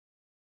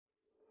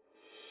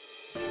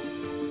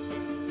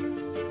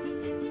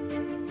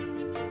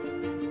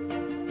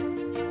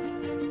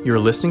You're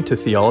listening to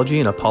Theology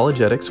and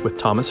Apologetics with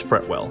Thomas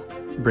Fretwell,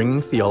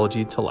 bringing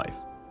theology to life.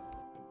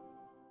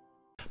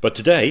 But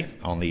today,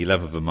 on the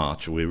 11th of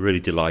March, we're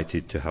really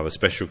delighted to have a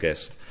special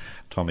guest,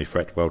 Tommy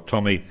Fretwell.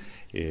 Tommy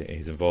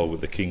is involved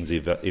with the King's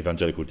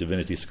Evangelical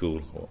Divinity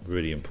School, a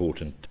really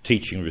important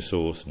teaching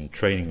resource and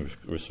training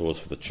resource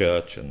for the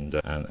church, and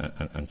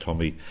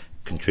Tommy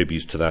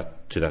contributes to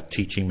that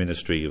teaching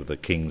ministry of the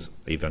King's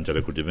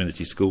Evangelical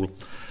Divinity School.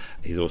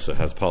 He also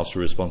has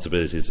pastoral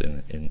responsibilities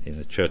in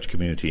the church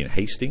community in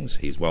Hastings.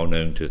 He's well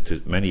known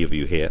to many of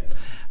you here,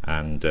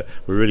 and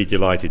we're really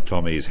delighted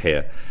Tommy is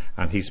here.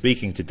 And he's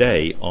speaking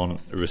today on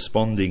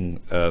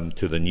responding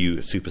to the new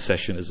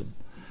supersessionism,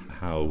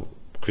 how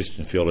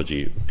Christian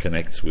theology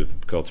connects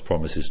with God's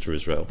promises to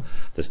Israel.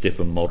 There's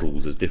different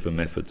models, there's different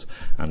methods,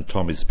 and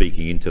Tom is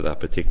speaking into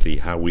that, particularly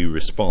how we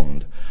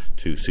respond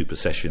to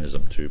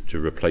supersessionism, to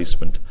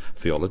replacement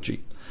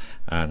theology.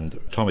 And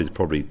Tom is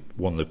probably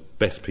one of the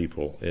best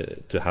people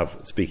to have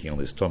speaking on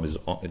this. Tom is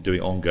doing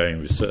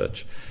ongoing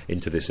research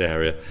into this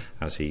area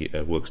as he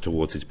works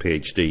towards his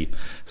PhD.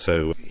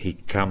 So he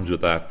comes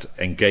with that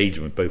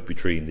engagement both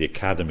between the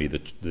academy,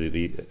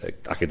 the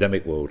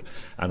academic world,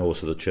 and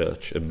also the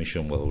church and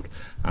mission world.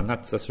 And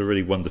that's a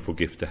really wonderful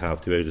gift to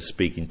have, to be able to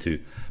speak into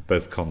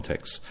both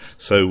contexts.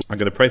 So I'm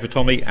going to pray for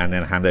Tommy and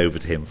then hand over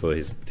to him for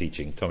his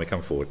teaching. Tommy,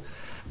 come forward,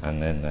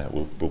 and then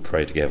we'll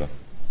pray together.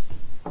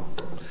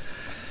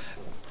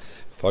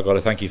 Father God,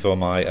 I thank you for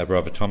my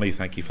brother Tommy.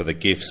 Thank you for the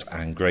gifts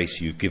and grace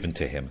you've given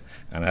to him.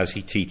 And as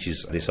he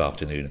teaches this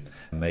afternoon,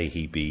 may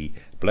he be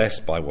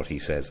blessed by what he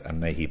says, and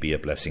may he be a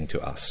blessing to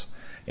us.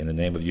 In the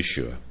name of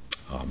Yeshua.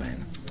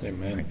 Amen.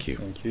 Amen. Thank you.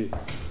 Thank you.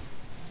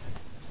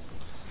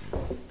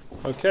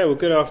 Okay, well,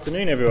 good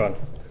afternoon, everyone.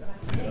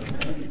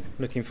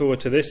 Looking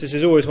forward to this. This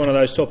is always one of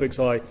those topics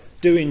I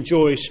do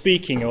enjoy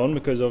speaking on,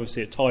 because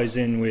obviously it ties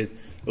in with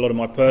a lot of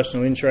my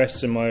personal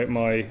interests and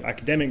my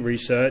academic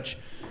research.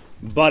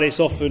 But it's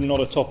often not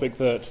a topic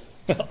that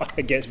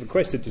gets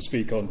requested to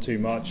speak on too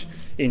much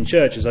in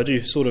churches. I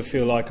do sort of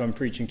feel like I'm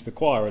preaching to the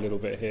choir a little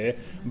bit here,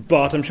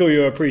 but I'm sure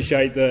you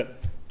appreciate that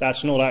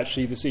that's not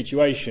actually the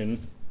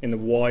situation in the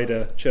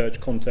wider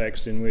church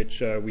context in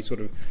which we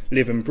sort of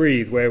live and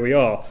breathe where we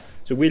are.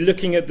 So we're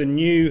looking at the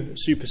new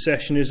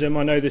supersessionism.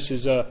 I know this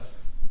is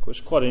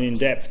quite an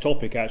in-depth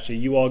topic, actually.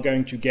 You are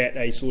going to get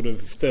a sort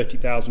of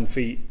 30,000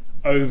 feet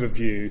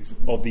overview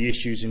of the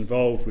issues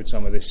involved with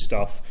some of this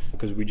stuff,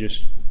 because we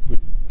just would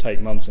take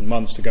months and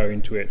months to go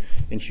into it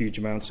in huge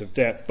amounts of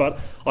depth. But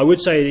I would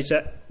say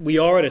that we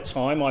are at a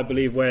time, I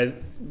believe, where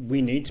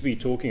we need to be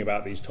talking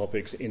about these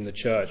topics in the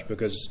church,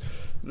 because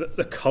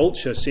the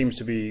culture seems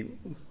to be,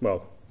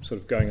 well,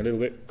 sort of going a little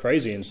bit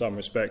crazy in some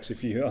respects,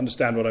 if you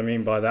understand what I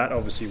mean by that.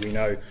 Obviously, we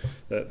know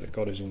that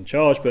God is in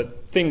charge,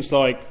 but things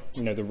like,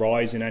 the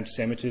rise in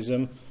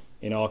anti-Semitism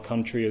in our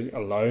country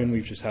alone.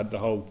 We've just had the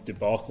whole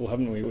debacle,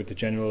 haven't we, with the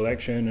general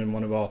election and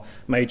one of our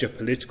major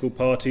political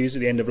parties. At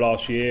the end of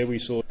last year, we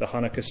saw the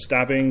Hanukkah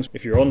stabbings.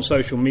 If you're on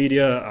social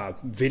media,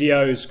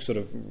 videos, sort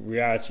of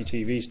reality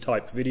TV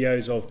type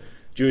videos of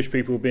Jewish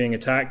people being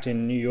attacked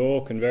in New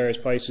York and various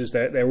places,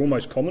 they're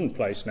almost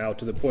commonplace now,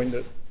 to the point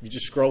that you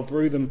just scroll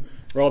through them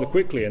rather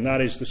quickly. And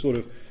that is the sort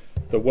of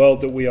the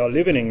world that we are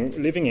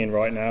living in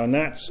right now, and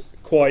that's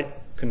quite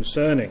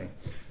concerning.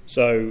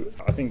 So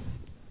I think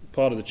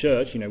part of the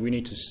church, we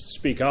need to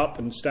speak up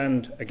and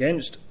stand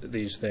against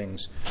these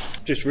things.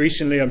 Just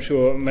recently, I'm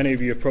sure many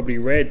of you have probably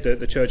read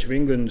the Church of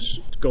England's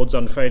God's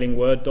Unfailing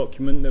Word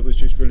document that was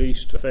just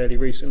released fairly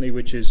recently,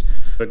 which is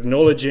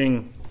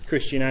acknowledging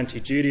Christian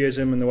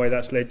anti-Judaism and the way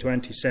that's led to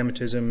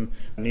anti-Semitism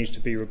and needs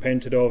to be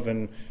repented of.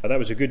 And that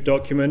was a good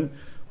document.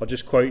 I'll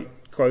just quote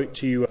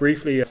to you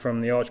briefly from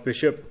the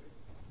Archbishop.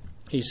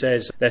 He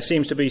says, "There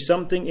seems to be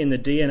something in the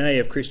DNA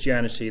of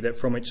Christianity that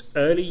from its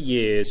early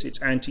years, its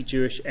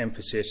anti-Jewish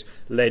emphasis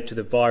led to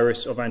the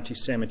virus of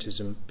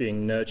anti-Semitism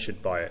being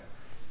nurtured by it."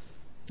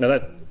 Now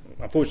that,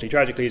 unfortunately,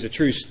 tragically, is a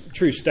true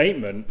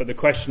statement, but the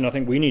question I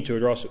think we need to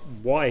address,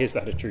 why is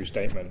that a true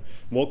statement?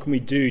 What can we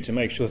do to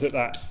make sure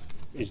that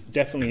is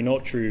definitely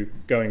not true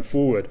going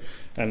forward?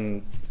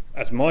 And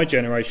as my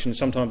generation,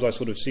 sometimes I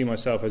sort of see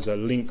myself as a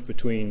link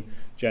between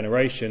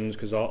generations,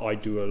 because I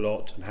do a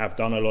lot and have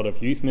done a lot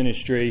of youth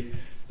ministry,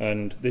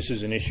 and this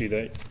is an issue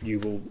that you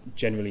will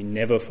generally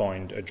never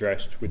find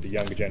addressed with the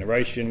younger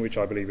generation, which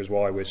I believe is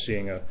why we're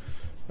seeing a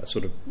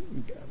sort of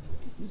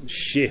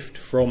shift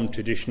from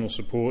traditional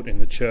support in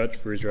the church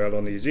for Israel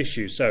on these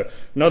issues. So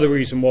another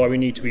reason why we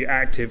need to be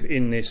active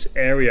in this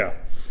area.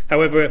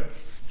 However,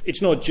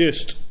 it's not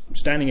just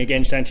standing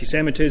against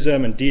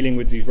anti-Semitism and dealing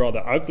with these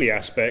rather ugly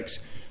aspects.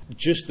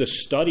 Just the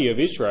study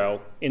of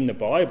Israel in the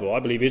Bible. I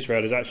believe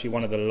Israel is actually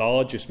one of the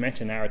largest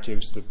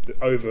meta-narratives, the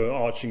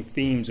overarching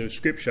themes of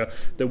Scripture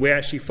that we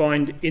actually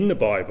find in the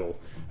Bible.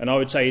 And I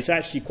would say it's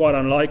actually quite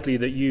unlikely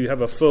that you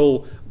have a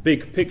full,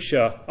 big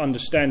picture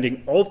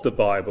understanding of the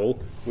Bible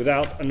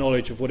without a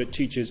knowledge of what it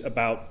teaches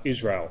about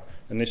Israel.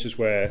 And this is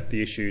where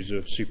the issues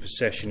of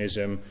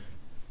supersessionism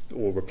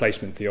or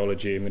replacement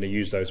theology, I'm going to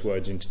use those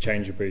words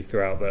interchangeably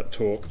throughout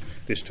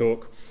this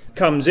talk,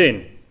 comes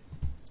in.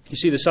 You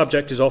see, the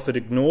subject is often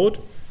ignored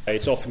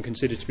It's often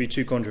considered to be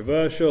too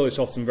controversial, it's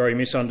often very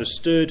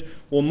misunderstood,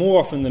 or more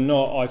often than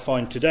not, I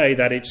find today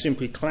that it's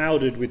simply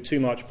clouded with too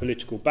much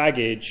political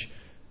baggage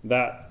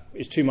that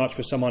is too much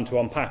for someone to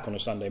unpack on a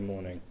Sunday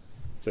morning.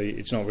 So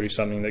it's not really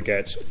something that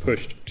gets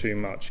pushed too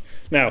much.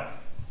 Now,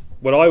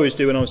 what I always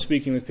do when I'm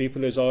speaking with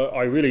people is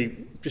I really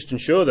just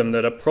ensure them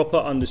that a proper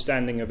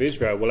understanding of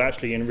Israel will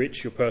actually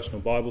enrich your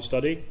personal Bible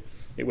study.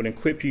 It will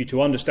equip you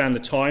to understand the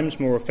times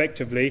more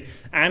effectively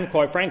and,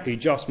 quite frankly,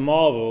 just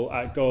marvel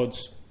at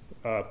God's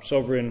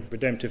sovereign,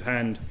 redemptive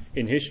hand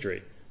in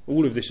history.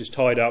 All of this is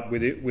tied up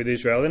with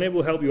Israel, and it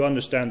will help you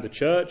understand the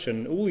church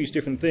and all these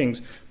different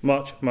things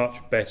much, much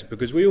better,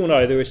 because we all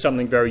know there is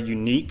something very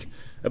unique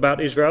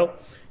about Israel.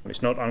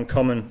 It's not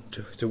uncommon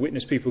to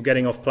witness people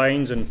getting off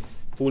planes and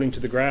falling to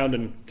the ground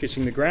and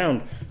kissing the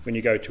ground when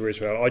you go to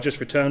Israel. I just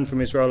returned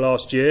from Israel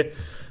last year.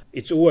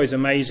 It's always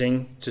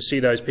amazing to see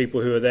those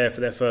people who are there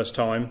for their first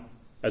time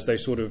as they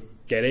sort of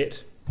get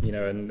it,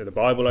 and the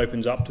Bible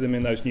opens up to them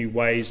in those new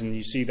ways, and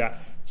you see that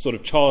sort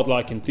of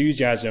childlike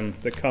enthusiasm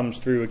that comes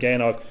through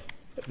again. I've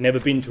never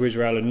been to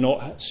Israel and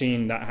not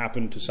seen that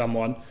happen to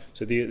someone.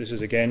 So this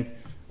is, again,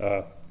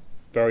 a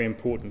very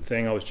important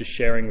thing. I was just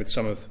sharing with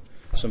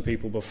some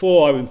people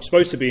before. I was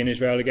supposed to be in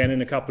Israel again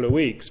in a couple of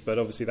weeks, but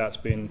obviously that's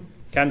been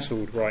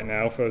cancelled right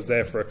now. I was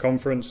there for a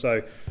conference,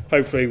 so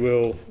hopefully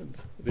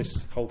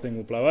this whole thing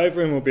will blow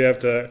over and we'll be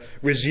able to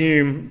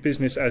resume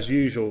business as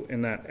usual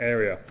in that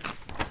area.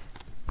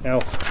 Now,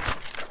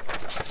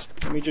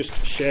 let me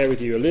just share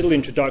with you a little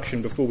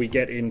introduction before we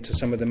get into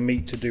some of the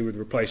meat to do with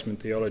replacement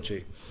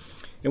theology.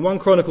 In 1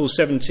 Chronicles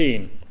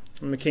 17,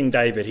 from King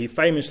David, he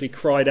famously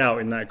cried out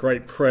in that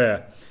great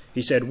prayer.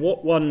 He said,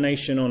 "What one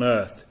nation on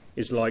earth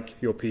is like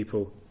your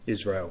people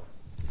Israel?"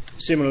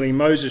 Similarly,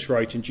 Moses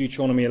wrote in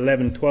Deuteronomy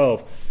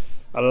 11:12,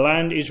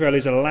 Israel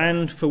is a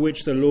land for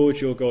which the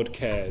Lord your God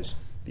cares.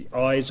 The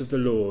eyes of the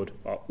Lord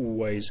are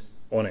always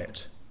on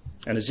it.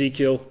 And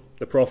Ezekiel,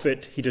 the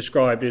prophet, he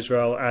described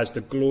Israel as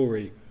the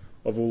glory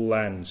of all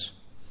lands.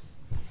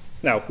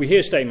 Now, we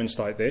hear statements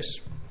like this,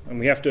 and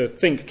we have to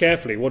think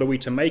carefully, what are we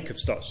to make of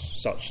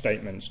such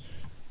statements?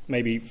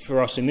 Maybe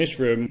for us in this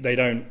room, they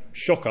don't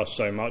shock us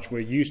so much. We're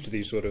used to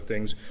these sort of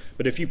things.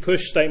 But if you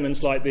push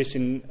statements like this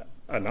in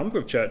a number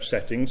of church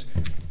settings,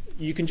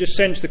 you can just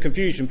sense the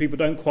confusion. People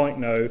don't quite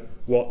know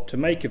what to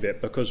make of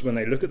it, because when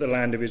they look at the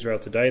land of Israel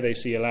today, they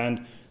see a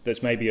land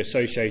that's maybe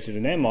associated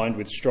in their mind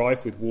with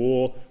strife, with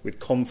war, with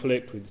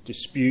conflict, with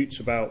disputes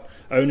about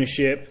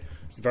ownership,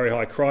 very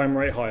high crime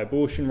rate, high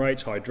abortion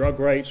rates, high drug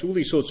rates, all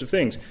these sorts of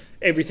things.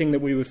 Everything that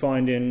we would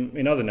find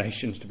in other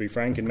nations, to be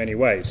frank, in many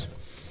ways.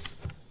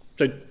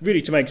 So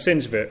really, to make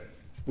sense of it,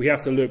 we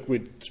have to look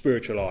with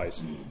spiritual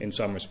eyes in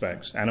some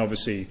respects. And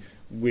obviously,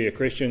 we are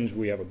Christians,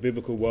 we have a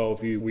biblical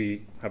worldview,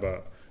 we have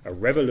a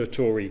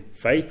revelatory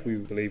faith, we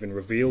believe in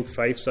revealed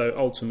faith, so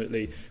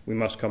ultimately we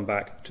must come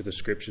back to the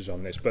scriptures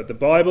on this. But the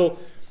Bible,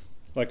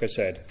 like I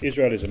said,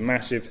 Israel is a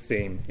massive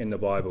theme in the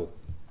Bible.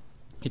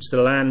 It's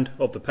the land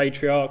of the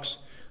patriarchs,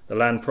 the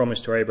land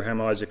promised to Abraham,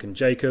 Isaac and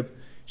Jacob.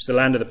 It's the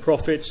land of the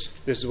prophets.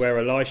 This is where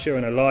Elisha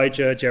and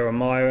Elijah,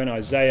 Jeremiah and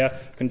Isaiah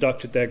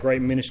conducted their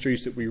great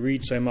ministries that we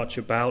read so much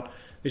about.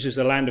 This is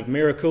the land of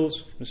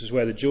miracles. This is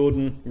where the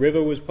Jordan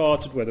River was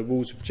parted, where the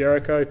walls of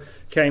Jericho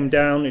came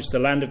down. It's the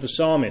land of the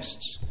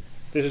psalmists.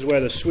 This is where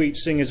the sweet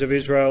singers of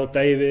Israel,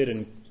 David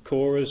and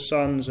Korah's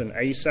sons and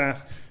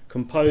Asaph,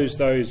 composed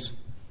those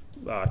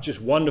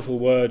just wonderful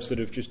words that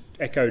have just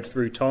echoed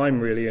through time,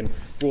 really, and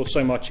brought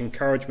so much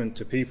encouragement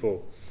to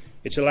people.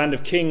 It's a land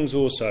of kings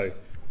also.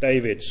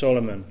 David,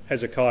 Solomon,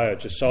 Hezekiah,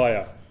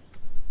 Josiah,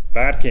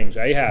 bad kings,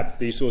 Ahab,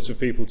 these sorts of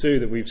people too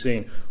that we've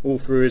seen all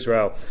through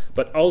Israel.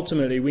 But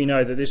ultimately we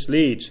know that this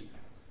leads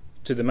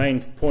to the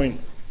main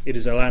point. It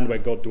is a land where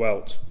God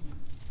dwelt.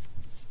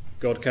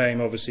 God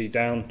came obviously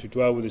down to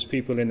dwell with his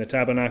people in the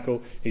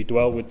tabernacle. He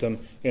dwelt with them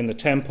in the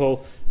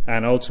temple.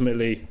 And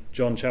ultimately,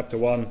 John chapter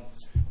 1,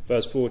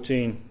 verse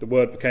 14, the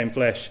word became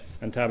flesh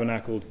and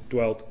tabernacled,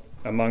 dwelt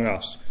among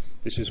us.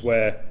 This is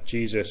where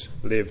Jesus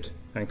lived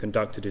and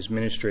conducted his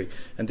ministry.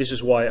 And this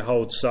is why it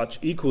holds such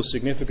equal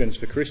significance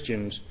for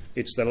Christians.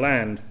 It's the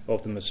land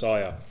of the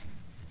Messiah.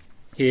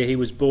 Here he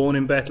was born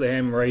in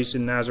Bethlehem, raised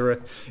in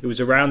Nazareth. It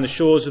was around the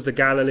shores of the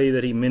Galilee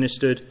that he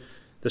ministered.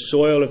 The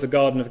soil of the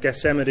Garden of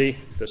Gethsemane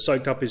that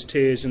soaked up his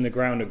tears, in the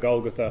ground of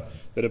Golgotha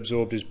that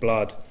absorbed his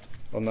blood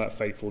on that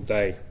fateful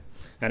day.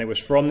 And it was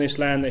from this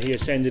land that he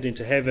ascended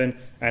into heaven,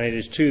 and it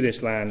is to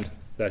this land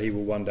that he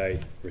will one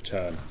day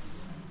return.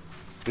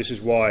 This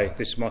is why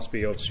this must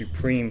be of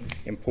supreme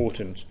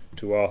importance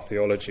to our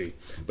theology.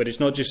 But it's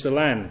not just the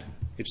land,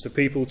 it's the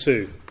people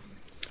too.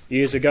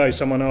 Years ago,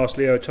 someone asked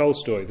Leo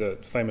Tolstoy, the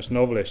famous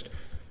novelist,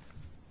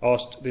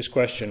 asked this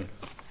question: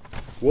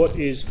 what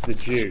is the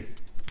Jew?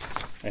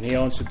 And he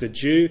answered, the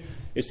Jew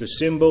is the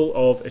symbol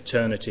of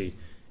eternity.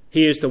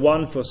 He is the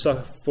one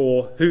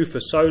who for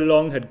so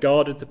long had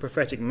guarded the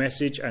prophetic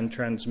message and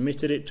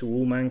transmitted it to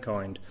all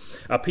mankind.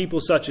 A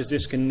people such as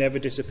this can never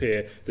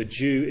disappear. The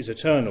Jew is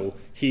eternal.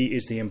 He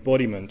is the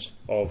embodiment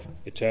of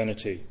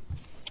eternity.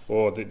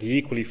 Or the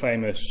equally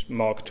famous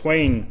Mark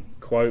Twain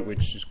quote,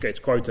 which gets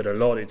quoted a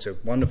lot. It's a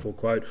wonderful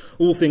quote.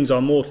 All things are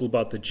mortal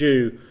but the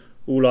Jew,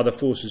 all other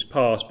forces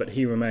pass, but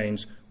he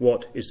remains.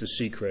 What is the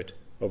secret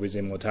of his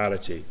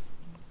immortality?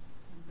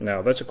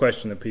 Now, that's a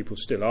question that people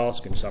still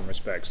ask in some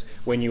respects.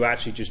 When you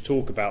actually just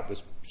talk about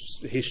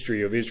the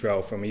history of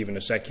Israel from even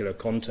a secular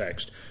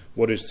context,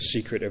 what is the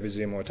secret of his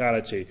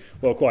immortality?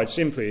 Well, quite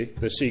simply,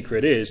 the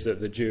secret is that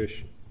the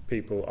Jewish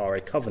people are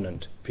a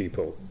covenant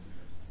people.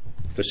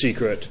 The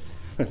secret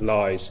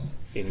lies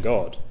in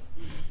God.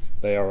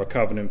 They are a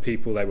covenant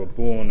people. They were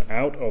born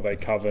out of a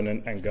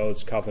covenant, and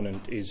God's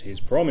covenant is his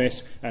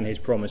promise, and his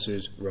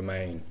promises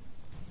remain.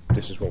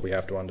 This is what we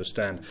have to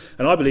understand.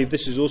 And I believe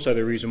this is also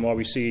the reason why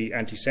we see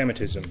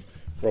anti-Semitism.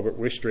 Robert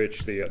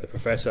Wistrich, the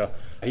professor,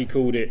 he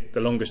called it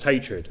the longest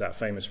hatred, that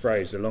famous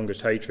phrase, the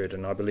longest hatred.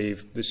 And I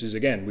believe this is,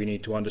 again, we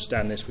need to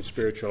understand this with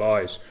spiritual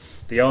eyes.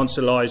 The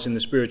answer lies in the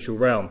spiritual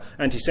realm.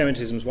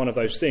 Anti-Semitism is one of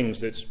those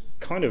things that's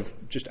kind of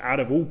just out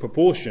of all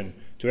proportion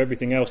to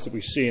everything else that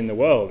we see in the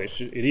world.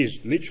 It is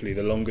literally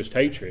the longest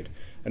hatred.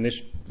 And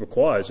this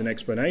requires an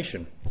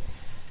explanation.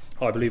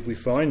 I believe we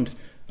find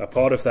a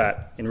part of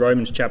that in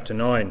Romans chapter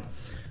 9,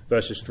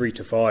 verses 3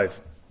 to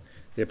 5.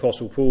 The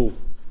Apostle Paul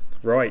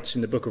writes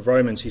in the book of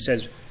Romans, he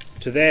says,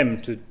 to them,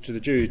 to the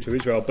Jews, to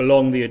Israel,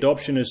 belong the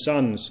adoption as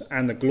sons,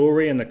 and the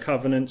glory and the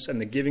covenants,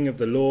 and the giving of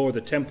the law,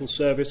 the temple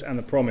service, and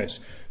the promise,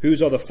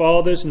 whose are the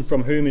fathers, and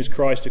from whom is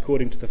Christ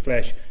according to the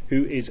flesh,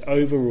 who is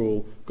over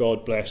all,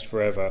 God blessed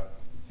forever.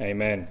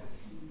 Amen.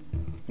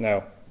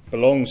 Now,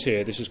 belongs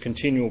here, this is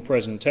continual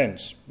present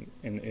tense.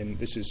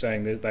 This is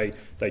saying that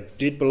they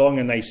did belong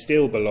and they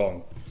still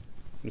belong.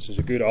 This is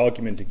a good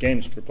argument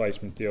against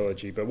replacement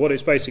theology. But what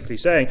it's basically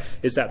saying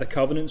is that the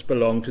covenants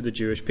belong to the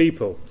Jewish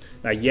people.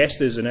 Now, yes,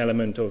 there's an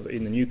element of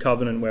in the new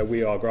covenant where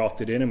we are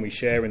grafted in and we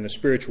share in the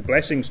spiritual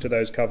blessings to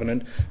those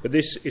covenants, but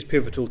this is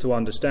pivotal to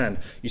understand.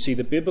 You see,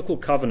 the biblical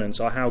covenants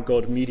are how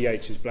God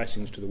mediates his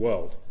blessings to the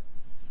world.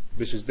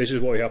 This is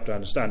what we have to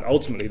understand.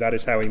 Ultimately, that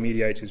is how he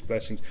mediates his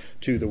blessings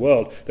to the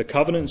world. The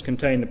covenants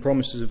contain the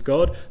promises of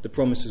God. The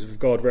promises of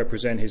God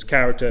represent his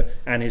character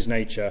and his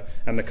nature,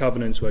 and the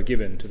covenants were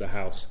given to the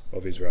house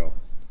of Israel.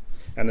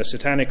 And the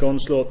satanic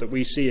onslaught that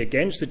we see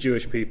against the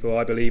Jewish people,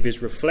 I believe,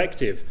 is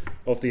reflective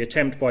of the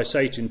attempt by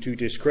Satan to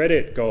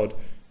discredit God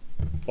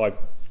by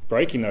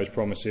breaking those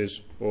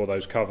promises or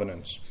those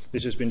covenants.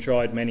 This has been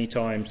tried many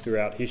times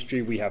throughout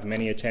history. We have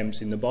many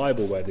attempts in the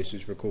Bible where this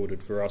is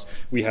recorded for us.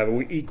 We have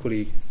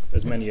equally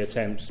as many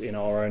attempts in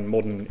our own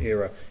modern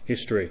era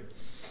history.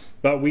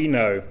 But we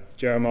know,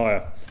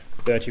 Jeremiah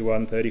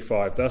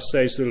 31:35, thus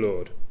says the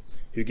Lord,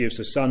 who gives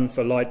the sun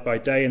for light by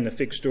day and the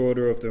fixed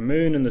order of the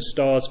moon and the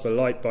stars for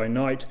light by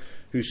night,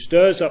 who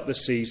stirs up the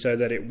sea so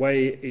that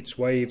its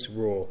waves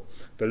roar.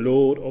 The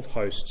Lord of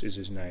hosts is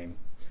his name.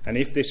 And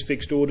if this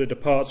fixed order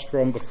departs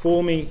from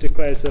before me,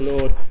 declares the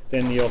Lord,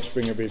 then the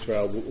offspring of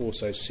Israel will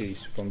also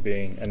cease from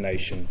being a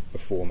nation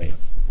before me.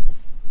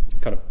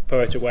 Kind of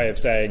poetic way of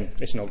saying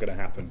it's not going to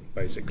happen,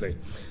 basically.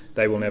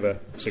 They will never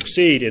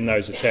succeed in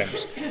those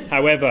attempts.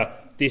 However,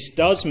 this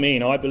does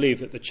mean, I believe,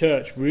 that the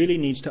church really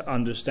needs to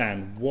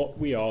understand what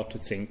we are to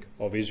think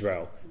of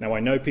Israel. Now, I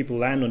know people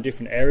land on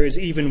different areas,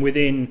 even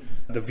within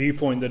the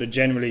viewpoint that are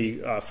generally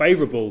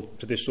favourable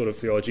to this sort of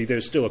theology.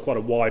 There's still quite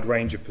a wide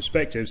range of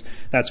perspectives.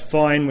 That's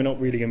fine. We're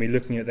not really going to be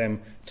looking at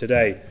them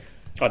today.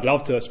 I'd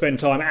love to spend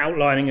time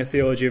outlining a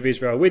theology of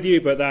Israel with you,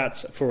 but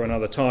that's for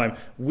another time.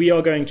 We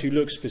are going to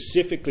look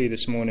specifically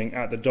this morning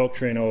at the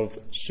doctrine of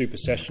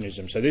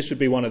supersessionism. So this would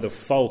be one of the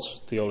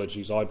false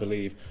theologies, I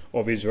believe,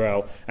 of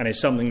Israel, and is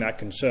something that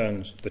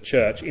concerns the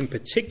church. In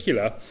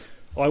particular,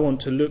 I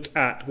want to look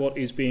at what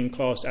is being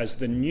classed as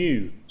the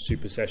new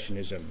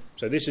supersessionism.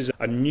 So this is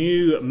a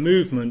new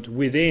movement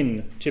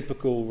within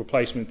typical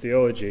replacement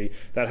theology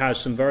that has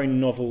some very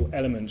novel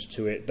elements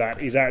to it that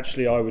is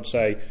actually, I would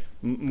say,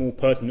 more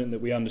pertinent that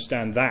we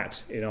understand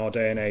that in our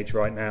day and age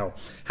right now.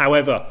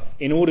 However,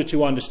 in order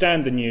to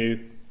understand the new,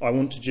 I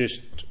want to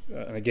just,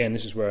 and again,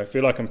 this is where I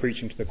feel like I'm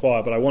preaching to the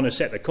choir, but I want to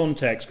set the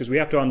context because we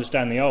have to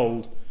understand the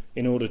old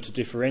in order to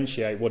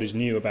differentiate what is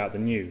new about the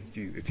new,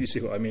 if you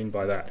see what I mean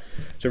by that.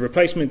 So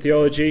replacement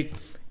theology,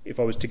 if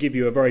I was to give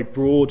you a very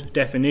broad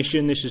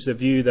definition, this is the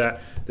view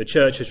that the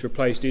church has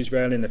replaced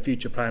Israel in the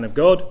future plan of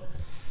God,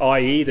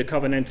 i.e. the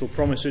covenantal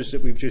promises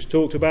that we've just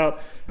talked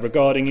about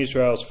regarding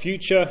Israel's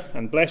future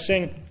and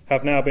blessing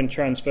have now been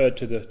transferred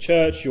to the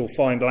church. You'll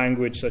find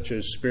language such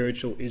as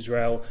spiritual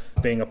Israel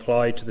being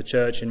applied to the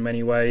church in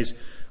many ways,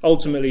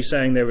 ultimately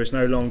saying there is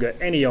no longer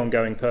any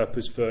ongoing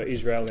purpose for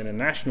Israel in a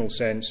national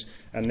sense,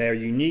 and their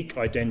unique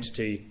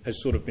identity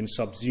has sort of been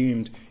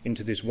subsumed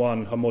into this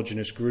one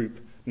homogeneous group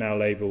now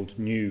labelled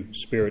New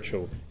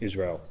Spiritual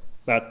Israel.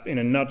 That, in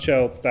a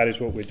nutshell, that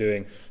is what we're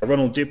doing.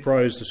 Ronald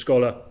Diprose, the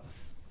scholar,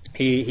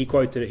 he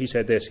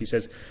said this, he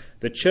says,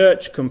 the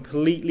church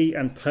completely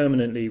and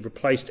permanently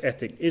replaced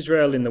ethnic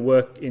Israel in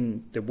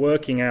the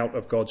working out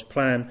of God's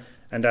plan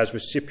and as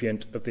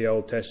recipient of the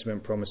Old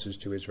Testament promises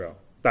to Israel.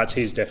 That's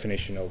his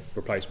definition of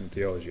replacement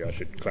theology, I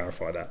should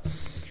clarify that.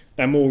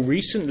 And more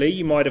recently,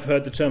 you might have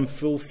heard the term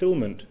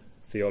fulfillment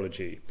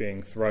theology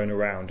being thrown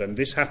around, and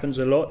this happens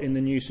a lot in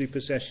the new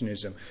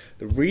supersessionism.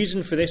 The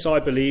reason for this, I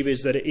believe,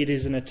 is that it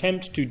is an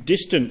attempt to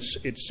distance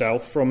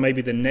itself from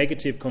maybe the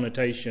negative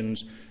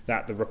connotations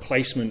that the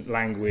replacement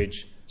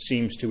language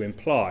seems to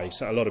imply.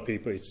 So a lot of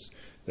people,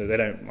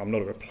 I'm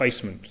not a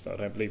replacement, I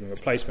don't believe in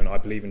replacement, I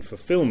believe in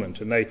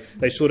fulfillment. And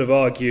they sort of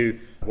argue,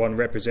 one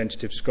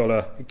representative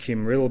scholar,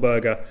 Kim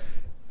Riddleberger,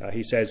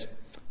 he says,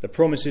 the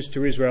promises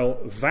to Israel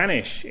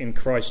vanish in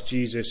Christ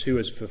Jesus who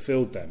has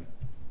fulfilled them.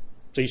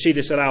 So you see,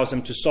 this allows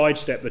them to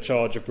sidestep the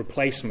charge of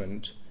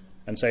replacement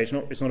and say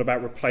it's not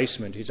about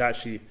replacement, it's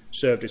actually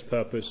served its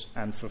purpose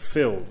and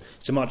fulfilled.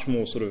 It's a much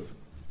more sort of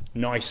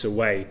nicer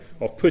way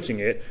of putting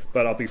it,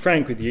 but I'll be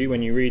frank with you,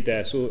 when you read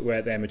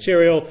their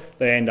material,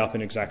 they end up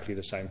in exactly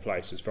the same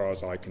place as far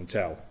as I can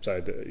tell. So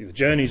the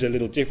journey's a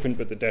little different,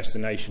 but the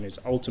destination is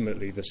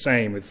ultimately the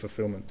same with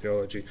fulfillment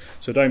theology.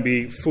 So don't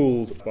be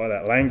fooled by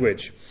that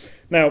language.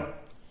 Now,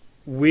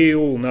 we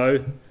all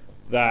know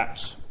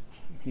that,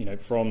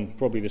 from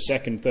probably the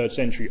 2nd, 3rd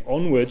century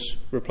onwards,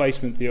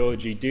 replacement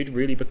theology did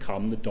really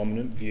become the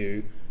dominant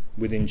view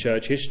within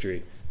church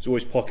history. There's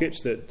always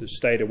pockets that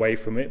stayed away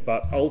from it,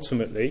 but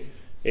ultimately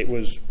it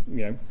was,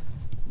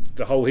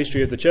 the whole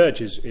history of the church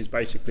is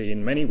basically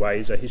in many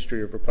ways a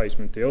history of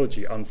replacement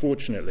theology,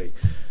 unfortunately.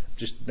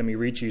 Just let me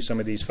read to you some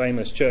of these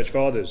famous church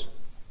fathers.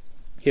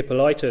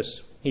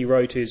 Hippolytus, he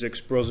wrote his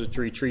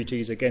expository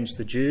treatise against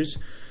the Jews.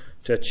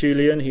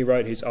 Tertullian, he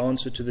wrote his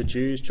answer to the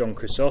Jews. John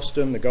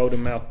Chrysostom, the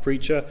golden-mouthed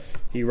preacher,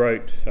 he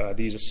wrote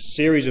these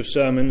series of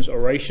sermons,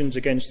 orations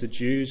against the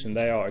Jews, and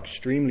they are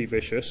extremely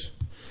vicious.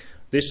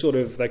 This sort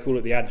of, they call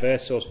it the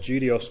Adversos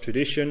Judaeos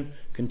tradition,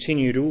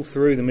 continued all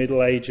through the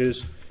Middle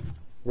Ages,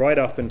 right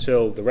up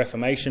until the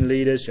Reformation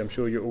leaders. I'm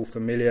sure you're all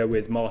familiar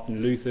with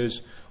Martin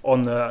Luther's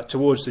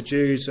towards the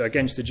Jews,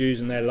 against the Jews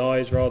and their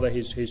lies, rather,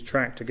 his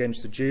tract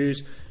against the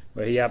Jews,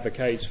 where he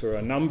advocates for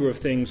a number of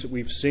things that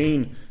we've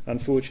seen,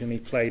 unfortunately,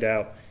 played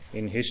out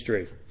in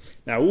history.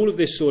 Now, all of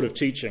this sort of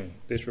teaching,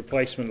 this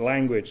replacement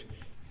language,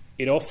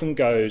 it often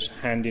goes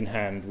hand in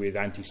hand with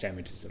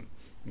anti-Semitism.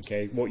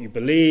 Okay, what you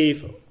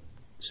believe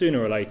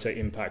sooner or later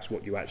impacts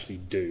what you actually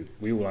do.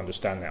 We all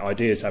understand that.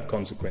 Ideas have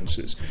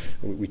consequences.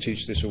 We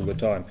teach this all the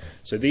time.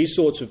 So these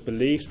sorts of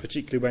beliefs,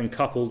 particularly when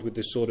coupled with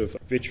this sort of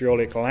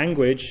vitriolic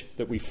language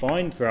that we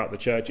find throughout the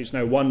church, it's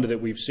no wonder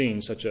that we've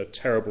seen such a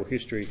terrible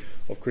history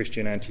of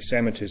Christian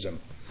anti-Semitism.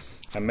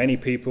 And many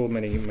people,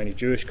 many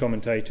Jewish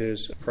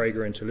commentators,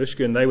 Prager and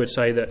Telushkin, they would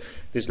say that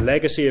this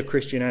legacy of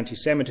Christian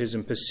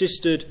anti-Semitism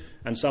persisted,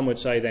 and some would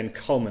say then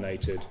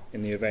culminated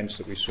in the events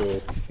that we saw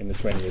in the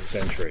 20th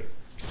century.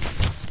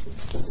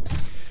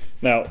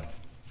 Now,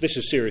 this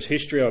is serious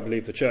history. I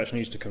believe the church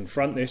needs to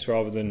confront this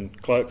rather than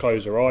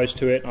close their eyes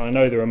to it. I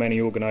know there are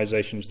many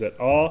organisations that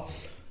are,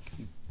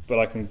 but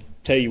I can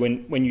tell you,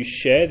 when you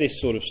share this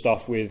sort of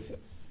stuff with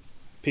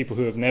people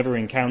who have never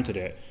encountered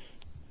it,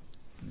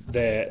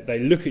 they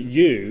look at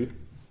you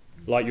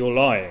like you're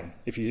lying,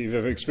 if you've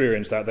ever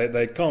experienced that.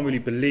 They can't really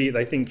believe,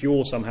 they think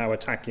you're somehow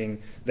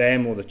attacking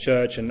them or the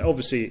church, and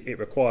obviously it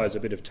requires a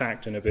bit of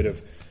tact and a bit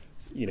of,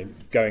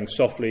 going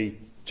softly,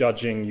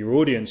 judging your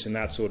audience in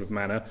that sort of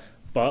manner.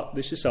 But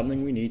this is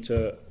something we need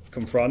to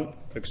confront,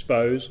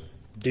 expose,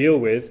 deal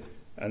with,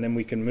 and then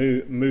we can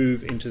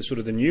move into sort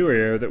of the new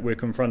era that we're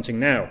confronting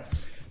now.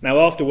 Now,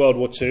 after World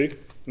War II,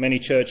 many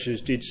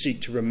churches did seek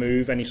to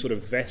remove any sort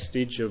of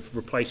vestige of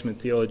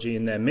replacement theology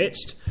in their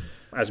midst.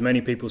 As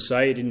many people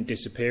say, it didn't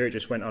disappear, it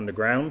just went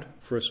underground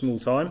for a small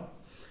time.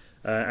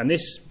 And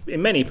this,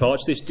 in many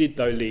parts, this did,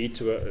 though, lead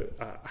to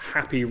a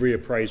happy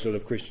reappraisal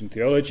of Christian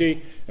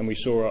theology, and we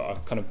saw a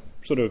kind of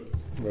sort of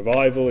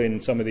revival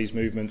in some of these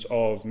movements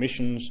of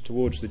missions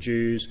towards the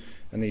Jews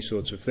and these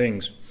sorts of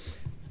things.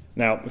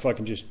 Now, if I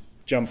can just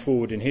jump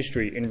forward in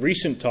history, in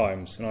recent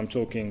times, and I'm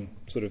talking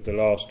sort of the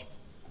last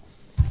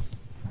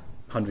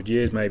 100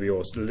 years maybe,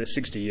 or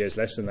 60 years,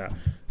 less than that,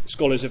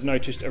 scholars have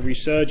noticed a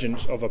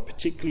resurgence of a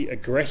particularly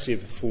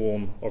aggressive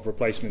form of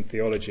replacement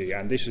theology,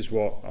 and this is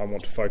what I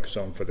want to focus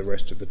on for the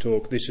rest of the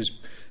talk. This has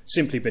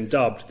simply been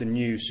dubbed the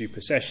new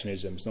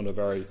supersessionism. It's not a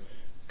very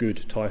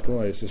good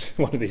title. It's just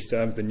one of these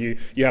terms.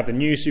 You have the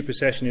new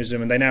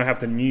supersessionism, and they now have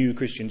the new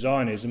Christian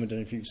Zionism. I don't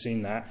know if you've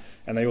seen that,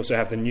 and they also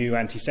have the new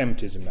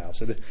anti-Semitism now.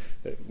 So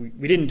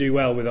we didn't do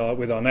well with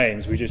our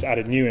names. We just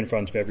added new in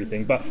front of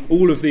everything. But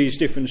all of these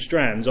different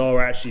strands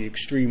are actually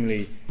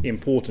extremely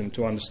important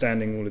to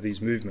understanding all of these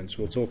movements.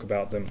 We'll talk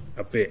about them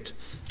a bit.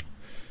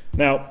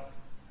 Now,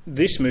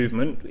 this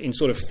movement, in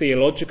sort of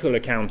theological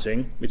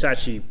accounting, it's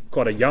actually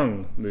quite a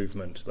young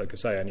movement, like I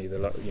say, only the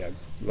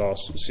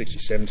last 60,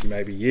 70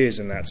 maybe years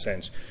in that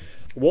sense.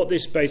 What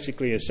this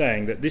basically is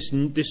saying, that this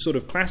sort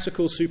of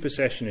classical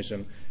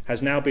supersessionism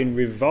has now been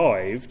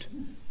revived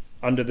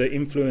under the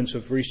influence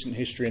of recent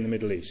history in the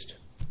Middle East.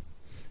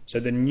 So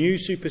the new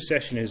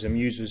supersessionism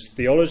uses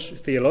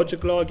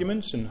theological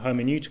arguments and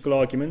hermeneutical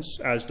arguments,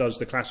 as does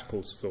the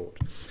classical thought.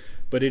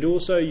 But it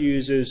also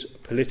uses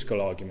political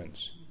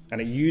arguments, and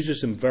it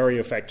uses them very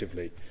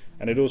effectively.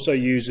 And it also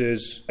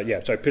uses,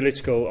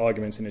 political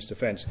arguments in its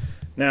defence.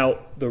 Now,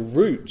 the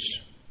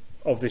roots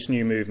of this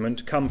new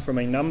movement come from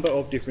a number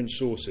of different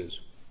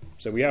sources.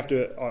 So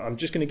I'm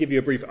just going to give you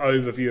a brief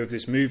overview of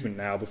this movement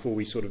now before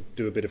we sort of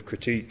do a bit of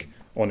critique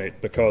on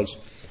it, because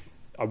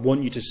I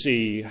want you to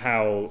see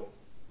how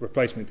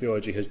replacement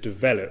theology has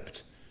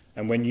developed.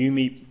 And when you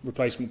meet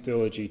replacement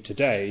theology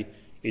today,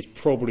 it's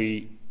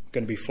probably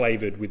going to be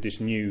flavoured with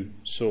this new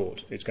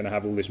sort. It's going to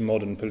have all this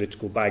modern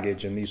political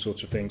baggage and these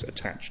sorts of things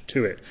attached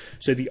to it.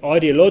 So the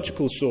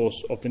ideological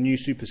source of the new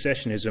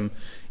supersessionism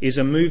is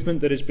a movement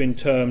that has been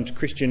termed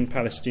Christian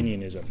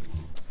Palestinianism.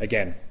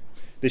 Again,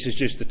 this is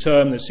just the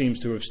term that seems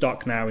to have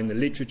stuck now in the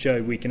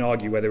literature. We can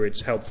argue whether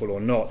it's helpful or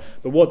not.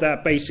 But what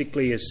that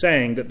basically is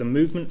saying, that the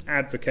movement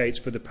advocates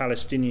for the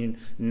Palestinian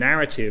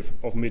narrative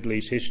of Middle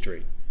East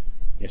history.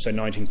 So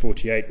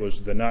 1948 was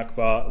the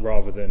Nakba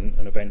rather than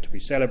an event to be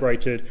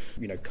celebrated.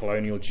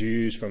 Colonial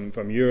Jews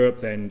from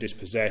Europe, then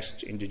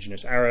dispossessed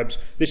indigenous Arabs.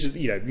 This is,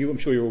 I'm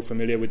sure you're all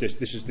familiar with this.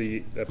 This is the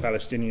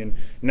Palestinian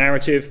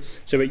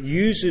narrative. So it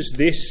uses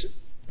this,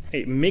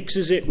 it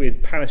mixes it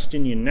with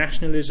Palestinian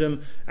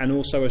nationalism and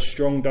also a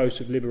strong dose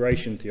of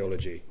liberation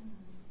theology,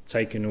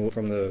 taken all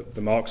from the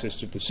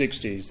Marxists of the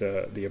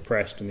 60s, the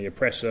oppressed and the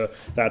oppressor,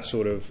 that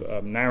sort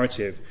of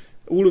narrative.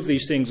 All of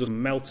these things are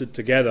melted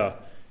together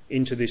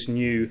into this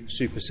new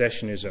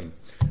supersessionism.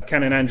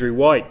 Canon Andrew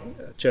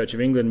White, Church of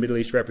England Middle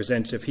East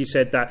representative, he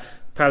said that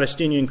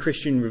Palestinian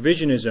Christian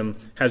revisionism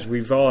has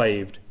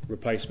revived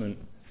replacement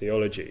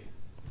theology.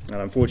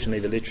 And unfortunately,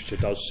 the literature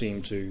does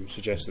seem to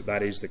suggest that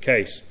that is the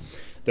case.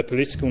 The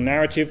political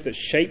narrative that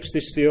shapes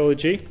this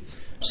theology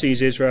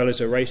sees Israel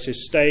as a racist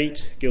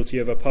state, guilty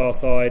of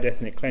apartheid,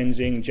 ethnic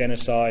cleansing,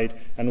 genocide,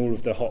 and all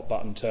of the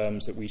hot-button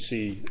terms that we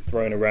see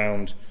thrown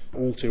around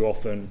all too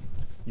often,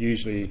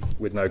 usually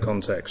with no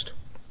context.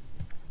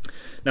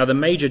 Now, the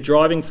major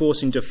driving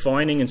force in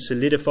defining and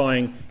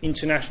solidifying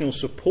international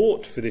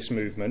support for this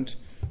movement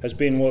has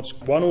been what's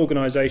one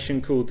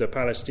organisation called the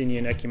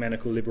Palestinian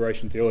Ecumenical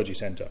Liberation Theology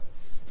Centre,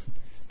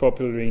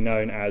 popularly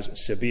known as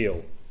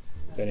SABIL.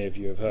 If any of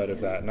you have heard of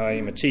that.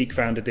 Naim Atik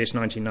founded this in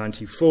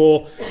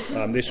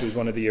 1994. This was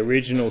one of the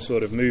original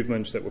sort of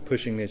movements that were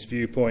pushing this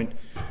viewpoint.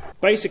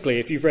 Basically,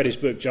 if you've read his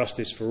book,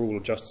 Justice for All, or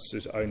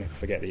Justice's Own, I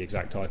forget the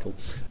exact title,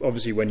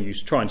 obviously when you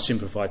try and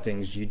simplify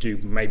things, you do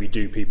maybe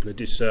do people a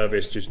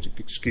disservice, just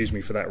excuse me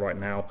for that right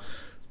now.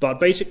 But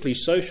basically,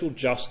 social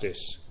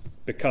justice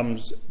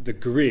becomes the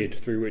grid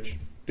through which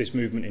this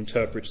movement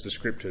interprets the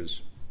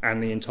scriptures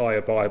and the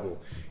entire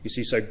Bible. You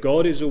see, so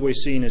God is always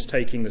seen as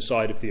taking the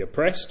side of the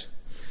oppressed,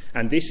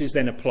 and this is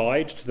then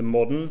applied to the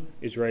modern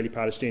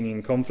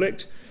Israeli-Palestinian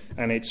conflict,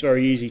 and it's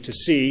very easy to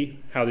see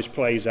how this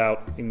plays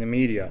out in the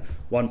media.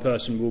 One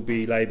person will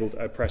be labelled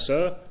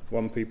oppressor,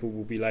 one people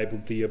will be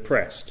labelled the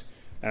oppressed.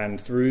 And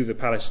through the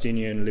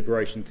Palestinian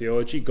liberation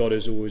theology, God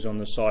is always on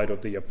the side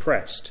of the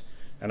oppressed.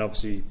 And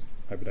obviously,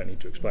 I hope I don't need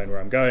to explain where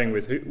I'm going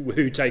with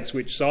who takes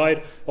which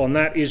side. On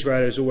that,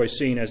 Israel is always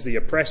seen as the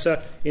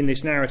oppressor. In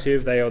this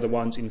narrative, they are the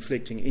ones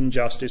inflicting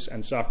injustice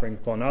and suffering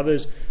upon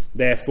others.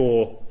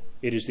 Therefore,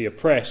 it is the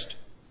oppressed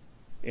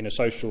in a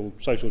social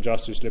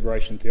justice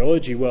liberation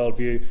theology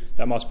worldview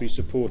that must be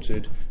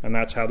supported, and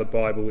that's how the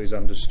Bible is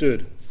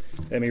understood.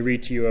 Let me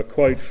read to you a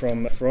quote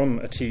from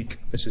Atik.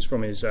 This is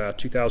from his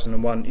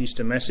 2001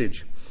 Easter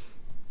message.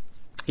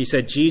 He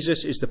said,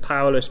 "Jesus is the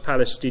powerless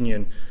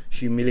Palestinian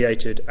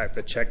humiliated at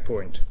the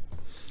checkpoint.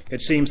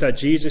 It seems that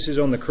Jesus is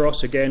on the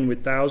cross again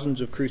with thousands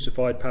of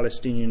crucified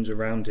Palestinians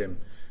around him.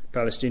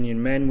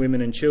 Palestinian men,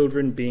 women and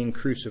children being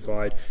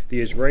crucified.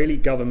 The Israeli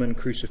government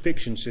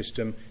crucifixion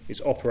system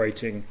is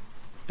operating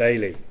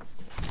daily."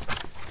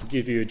 To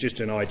give you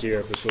just an idea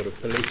of the sort of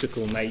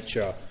political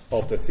nature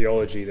of the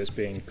theology that's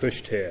being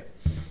pushed here.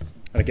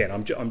 And again,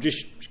 I'm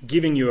just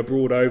giving you a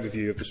broad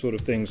overview of the sort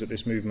of things that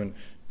this movement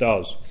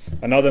does.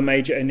 Another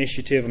major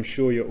initiative, I'm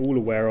sure you're all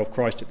aware of,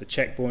 Christ at the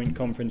Checkpoint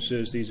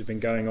conferences. These have been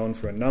going on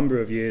for a number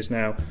of years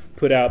now,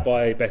 put out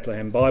by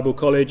Bethlehem Bible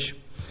College.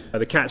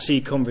 The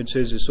CATC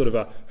conferences is sort of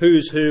a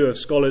who's who of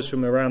scholars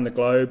from around the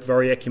globe,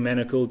 very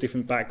ecumenical,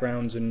 different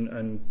backgrounds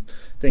and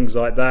things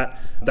like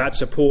that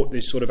support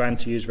this sort of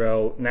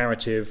anti-Israel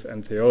narrative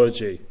and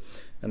theology.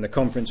 And the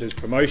conference's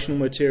promotional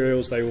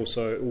materials, they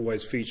also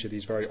always feature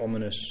these very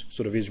ominous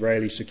sort of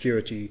Israeli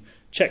security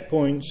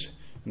checkpoints.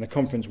 And the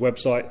conference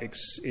website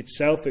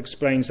itself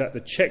explains that the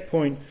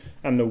checkpoint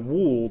and the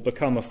wall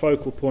become a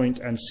focal point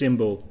and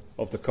symbol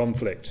of the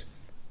conflict.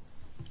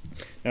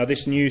 Now,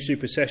 this new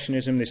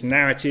supersessionism, this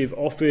narrative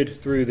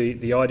offered through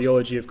the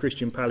ideology of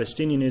Christian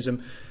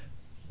Palestinianism,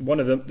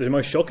 one of the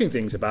most shocking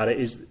things about it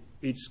is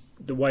it's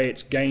the way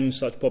it's gained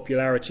such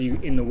popularity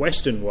in the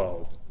Western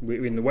world,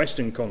 in the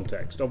Western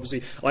context.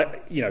 Obviously,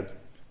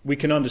 we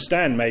can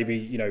understand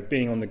maybe,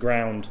 being on the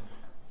ground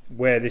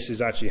where this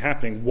is actually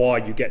happening, why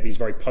you get these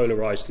very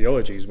polarised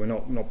theologies. We're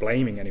not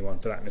blaming anyone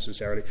for that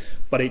necessarily,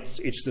 but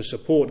it's the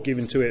support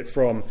given to it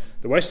from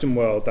the Western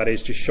world that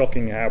is just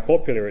shocking how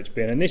popular it's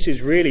been. And this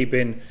has really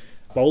been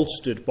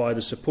bolstered by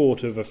the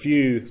support of a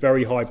few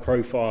very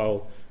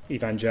high-profile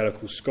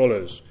evangelical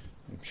scholars.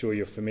 I'm sure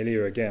you're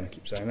familiar, again, I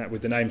keep saying that,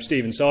 with the name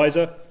Stephen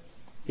Sizer.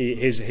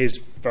 His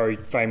very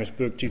famous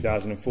book,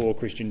 2004,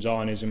 Christian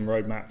Zionism,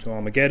 Roadmap to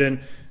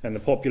Armageddon, and the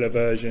popular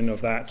version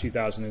of that,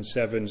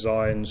 2007,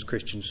 Zion's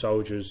Christian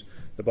Soldiers,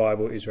 the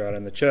Bible, Israel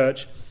and the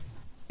Church.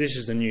 This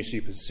is the new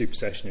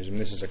supersessionism.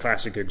 This is a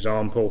classic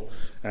example,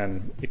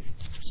 and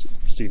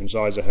Stephen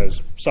Sizer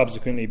has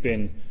subsequently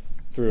been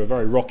through a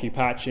very rocky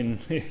patch, and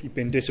he's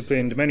been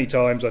disciplined many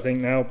times, I think,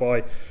 now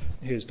by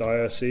his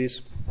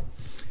diocese.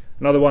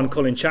 Another one,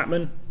 Colin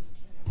Chapman,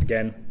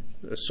 again,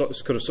 a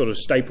sort of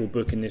staple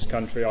book in this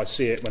country. I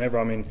see it whenever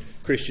I'm in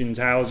Christians'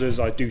 houses.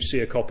 I do see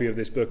a copy of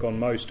this book on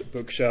most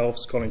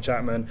bookshelves. Colin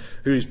Chapman,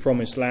 Whose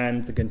Promised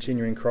Land? The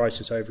Continuing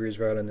Crisis Over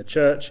Israel and the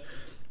Church.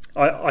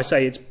 I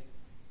say it's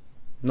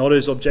not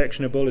as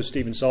objectionable as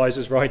Stephen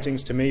Sizer's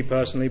writings to me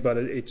personally, but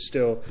it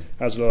still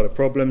has a lot of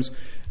problems.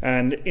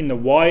 And in the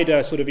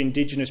wider sort of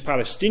indigenous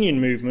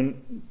Palestinian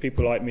movement,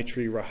 people like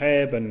Mitri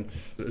Raheb, and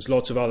there's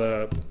lots of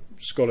other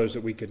scholars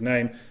that we could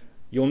name,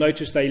 you'll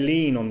notice they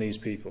lean on these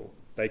people.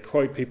 They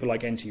quote people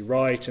like N.T.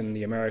 Wright and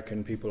the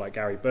American people like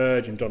Gary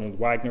Burge and Donald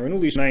Wagner, and all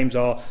these names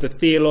are the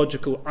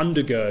theological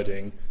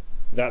undergirding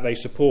that they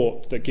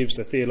support that gives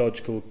the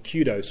theological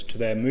kudos to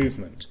their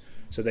movement.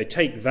 So they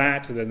take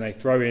that and then they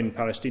throw in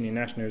Palestinian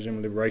nationalism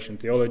and liberation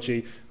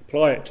theology,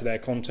 apply it to their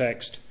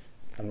context,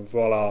 and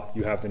voila,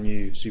 you have the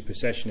new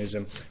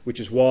supersessionism, which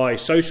is why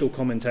social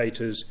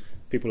commentators,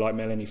 people like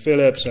Melanie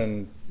Phillips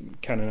and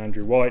Canon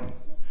Andrew White,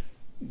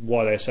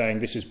 why they're saying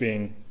this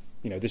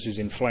is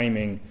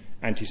inflaming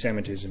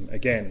anti-Semitism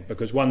again,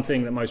 because one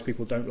thing that most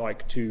people don't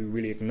like to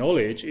really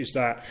acknowledge is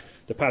that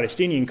the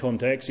Palestinian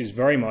context is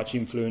very much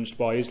influenced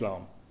by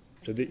Islam.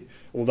 So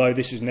although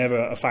this is never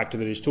a factor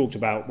that is talked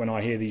about when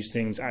I hear these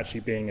things actually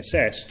being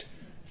assessed,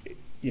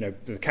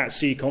 the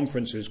CAT-C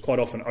conferences quite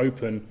often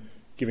open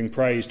giving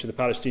praise to the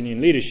Palestinian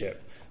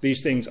leadership.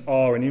 These things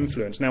are an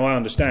influence. Now, I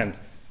understand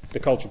the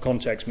cultural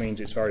context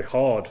means it's very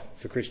hard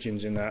for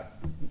Christians in that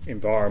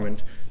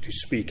environment to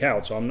speak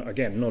out. So I'm,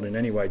 again, not in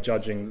any way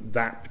judging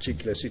that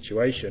particular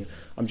situation.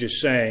 I'm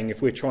just saying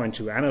if we're trying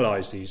to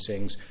analyse these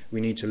things,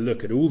 we need to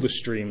look at all the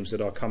streams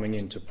that are coming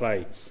into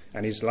play.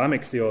 And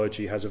Islamic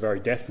theology has a very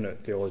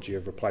definite theology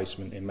of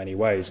replacement in many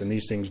ways, and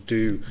these things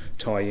do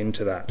tie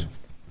into that.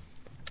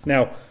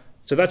 Now,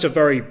 so that's a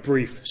very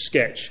brief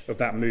sketch of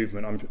that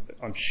movement.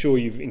 I'm sure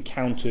you've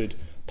encountered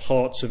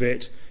parts of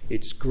it.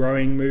 It's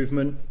growing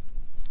movement.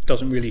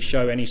 Doesn't really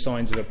show any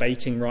signs of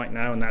abating right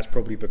now, and that's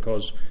probably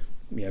because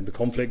the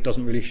conflict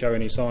doesn't really show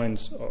any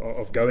signs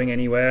of going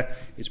anywhere.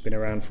 It's been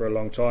around for a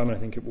long time, and I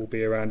think it will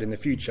be around in the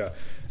future.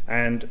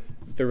 And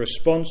the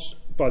response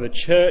by the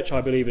church,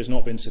 I believe, has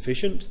not been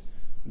sufficient.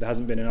 There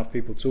hasn't been enough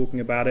people talking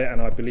about it,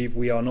 and I believe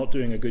we are not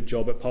doing a good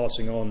job at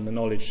passing on the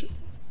knowledge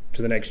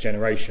to the next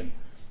generation,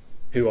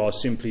 who are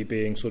simply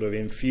being sort of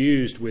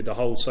infused with the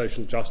whole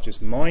social justice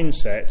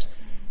mindset,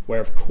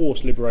 where, of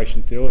course,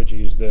 liberation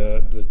theology is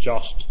the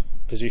just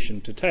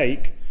position to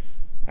take,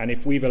 and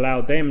if we've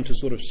allowed them to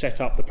sort of set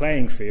up the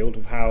playing field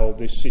of how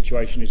this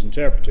situation is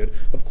interpreted,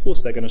 of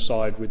course they're going to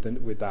side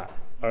with that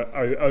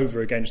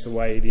over against the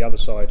way the other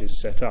side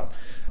is set up.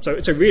 So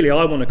really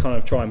I want to kind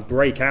of try and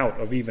break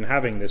out of even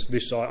having this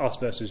us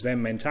versus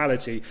them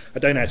mentality. I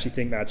don't actually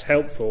think that's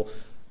helpful.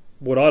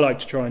 What I like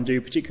to try and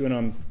do, particularly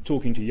when I'm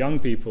talking to young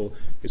people,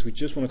 is we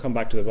just want to come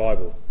back to the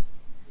Bible.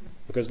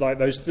 Because like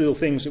those little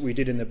things that we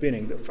did in the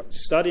beginning,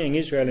 studying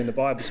Israel in the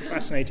Bible is a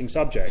fascinating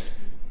subject.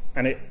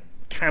 And it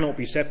cannot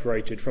be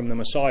separated from the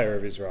Messiah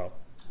of Israel.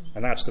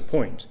 And that's the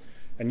point.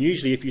 And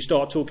usually if you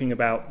start talking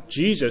about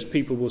Jesus,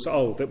 people will say,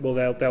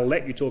 they'll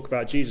let you talk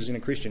about Jesus in a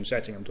Christian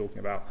setting, I'm talking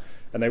about.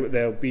 And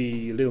they'll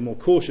be a little more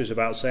cautious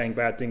about saying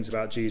bad things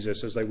about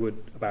Jesus as they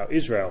would about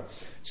Israel.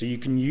 So you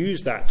can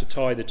use that to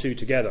tie the two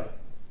together,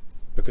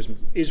 because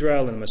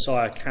Israel and the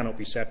Messiah cannot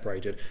be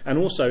separated. And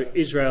also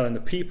Israel and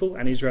the people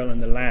and Israel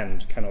and the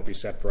land cannot be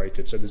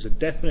separated. So there's a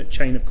definite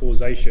chain of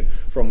causation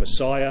from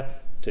Messiah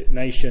to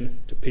nation,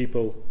 to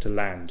people, to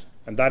land.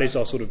 And that is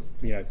our sort of,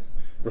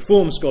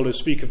 Reform scholars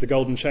speak of the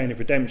golden chain of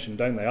redemption,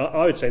 don't they?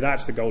 I would say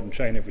that's the golden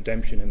chain of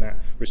redemption in that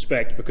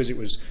respect, because it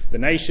was the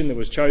nation that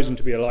was chosen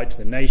to be a light to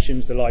the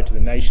nations. The light to the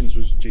nations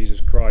was Jesus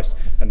Christ,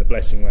 and the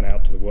blessing went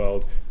out to the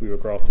world. We were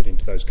grafted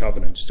into those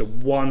covenants. It's a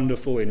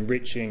wonderful,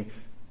 enriching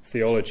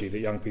theology that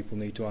young people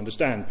need to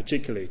understand,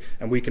 particularly,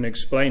 and we can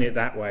explain it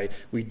that way.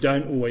 We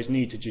don't always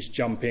need to just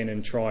jump in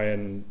and try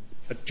and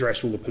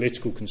address all the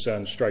political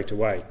concerns straight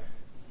away,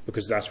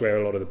 because that's where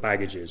a lot of the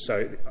baggage is.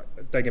 So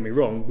don't get me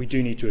wrong, we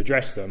do need to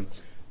address them,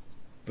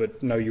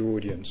 but know your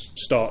audience.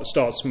 Start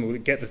small,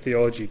 get the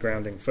theology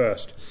grounding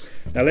first.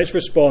 Now let's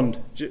respond.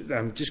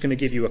 I'm just going to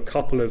give you a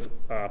couple of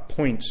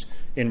points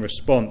in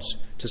response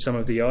to some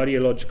of the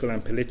ideological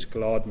and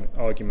political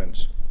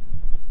arguments.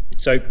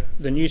 So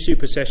the new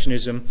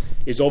supersessionism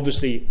is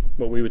obviously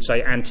what we would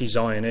say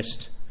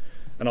anti-Zionist,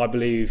 and I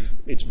believe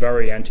it's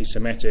very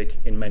anti-Semitic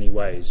in many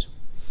ways.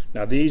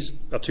 Now these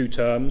are two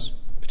terms,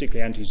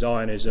 particularly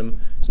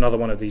anti-Zionism. It's another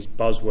one of these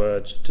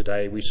buzzwords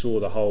today. We saw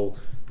the whole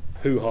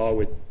hoo-ha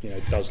with,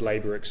 does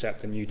Labour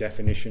accept the new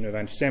definition of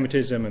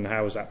anti-Semitism, and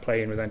how is that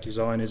playing with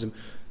anti-Zionism?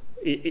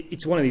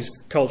 it's one of these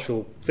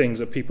cultural things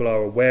that people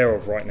are aware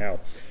of right now.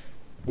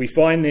 We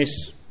find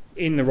this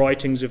in the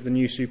writings of the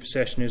new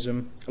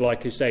supersessionism,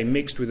 like I say,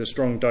 mixed with a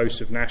strong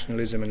dose of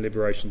nationalism and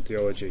liberation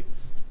theology.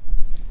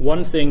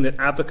 One thing that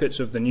advocates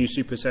of the new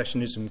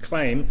supersessionism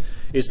claim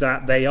is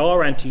that they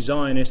are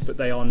anti-Zionist, but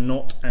they are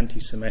not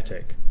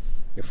anti-Semitic.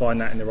 You'll find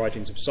that in the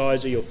writings of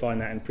Sizer, you'll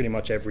find that in pretty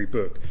much every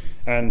book.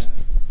 And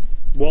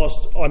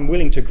whilst I'm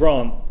willing to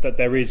grant that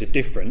there is a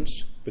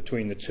difference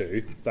between the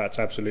two, that's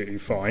absolutely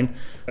fine.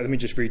 Let me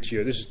just read to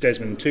you. This is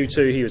Desmond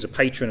Tutu. He was a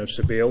patron of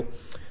Sabeel.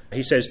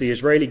 He says the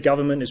Israeli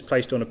government is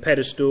placed on a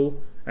pedestal,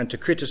 and to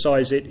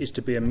criticise it is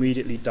to be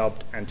immediately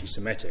dubbed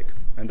anti-Semitic.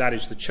 And that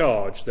is the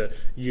charge that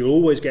you'll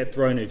always get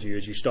thrown at you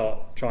as you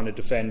start trying to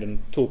defend and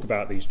talk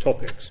about these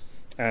topics.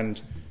 And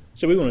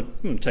so we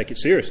want to take it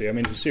seriously. I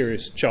mean, it's a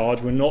serious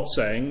charge. We're not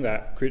saying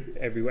that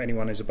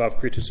anyone is above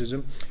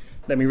criticism.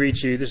 Let me read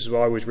to you. This is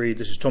what I always read.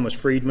 This is Thomas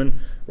Friedman,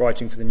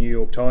 writing for the New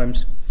York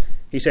Times.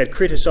 He said,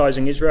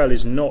 criticising Israel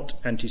is not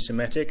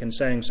anti-Semitic, and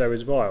saying so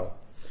is vile.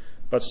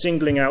 But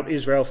singling out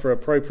Israel for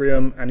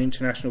opprobrium and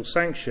international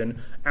sanction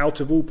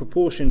out of all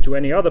proportion to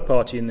any other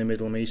party in the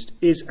Middle East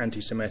is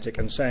anti-Semitic,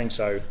 and saying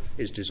so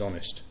is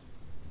dishonest.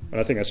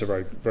 And I think that's a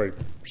very, very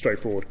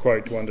straightforward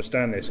quote to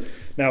understand this.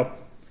 Now,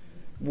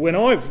 when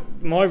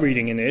my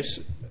reading in this,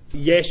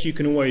 yes, you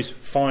can always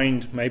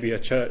find maybe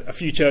a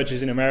few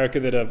churches in America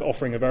that are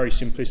offering a very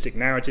simplistic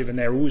narrative, and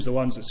they're always the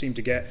ones that seem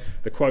to get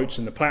the quotes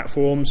and the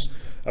platforms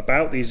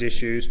about these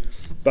issues.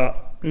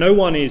 But no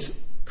one is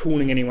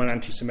calling anyone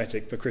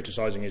anti-Semitic for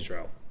criticising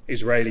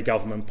Israeli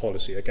government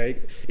policy, okay?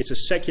 It's a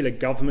secular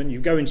government. You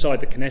go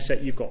inside the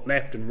Knesset, you've got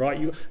left and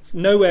right.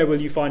 Nowhere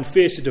will you find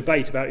fiercer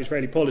debate about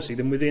Israeli policy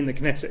than within the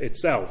Knesset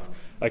itself,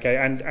 okay?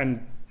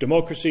 And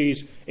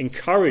democracies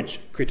encourage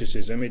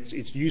criticism.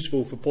 It's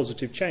useful for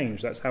positive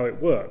change. That's how it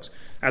works.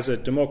 As a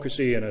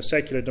democracy and a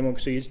secular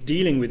democracy, it's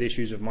dealing with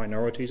issues of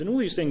minorities and all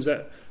these things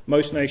that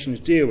most nations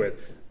deal with.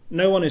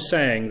 No one is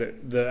saying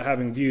that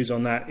having views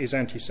on that is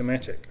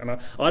anti-Semitic. And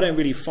I don't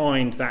really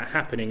find that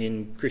happening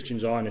in Christian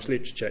Zionist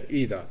literature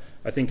either.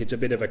 I think it's a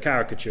bit of a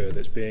caricature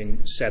that's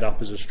being set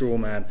up as a straw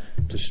man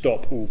to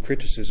stop all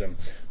criticism.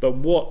 But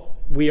what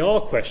we are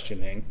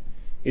questioning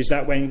is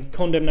that when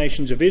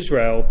condemnations of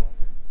Israel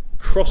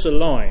cross a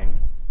line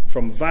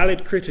from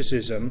valid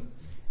criticism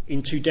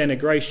into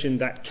denigration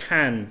that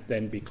can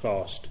then be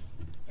classed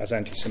as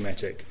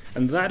anti-Semitic.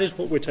 And that is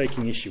what we're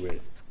taking issue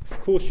with. Of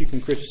course you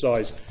can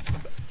criticise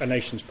a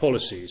nation's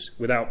policies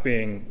without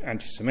being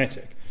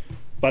anti-Semitic,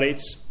 but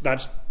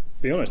that's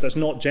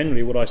not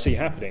generally what I see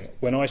happening.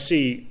 When I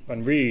see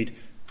and read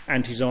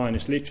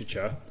anti-Zionist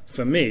literature,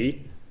 for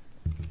me,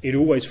 it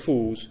always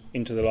falls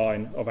into the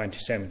line of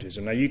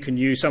anti-Semitism.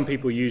 Now, some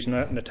people use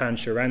Natan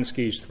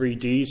Sharansky's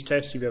 3Ds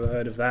test. You've ever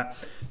heard of that?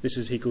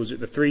 He calls it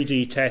the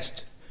 3D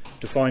test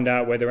to find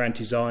out whether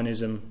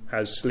anti-Zionism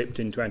has slipped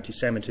into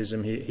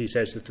anti-Semitism. He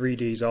says the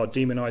 3Ds are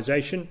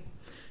demonization.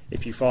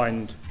 If you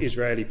find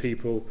Israeli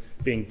people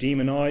being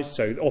demonized,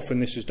 so often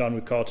this is done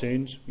with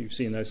cartoons, you've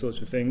seen those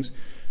sorts of things.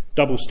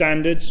 Double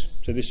standards,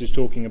 so this is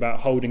talking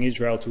about holding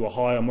Israel to a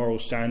higher moral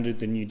standard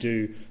than you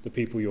do the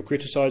people you're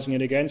criticizing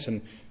it against.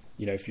 And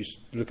if you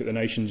look at the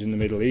nations in the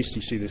Middle East,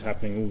 you see this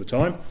happening all the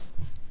time.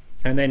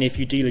 And then if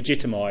you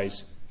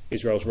delegitimize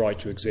Israel's right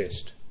to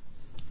exist.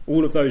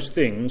 All of those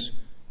things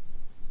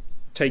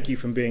take you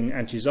from being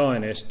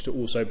anti-Zionist to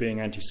also being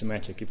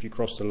anti-Semitic if you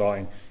cross the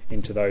line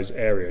into those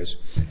areas.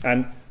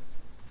 And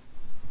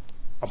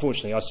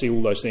unfortunately, I see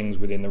all those things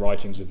within the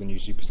writings of the new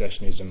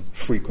supersessionism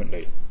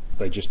frequently.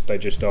 They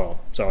just are.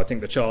 So I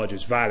think the charge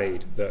is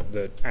valid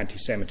that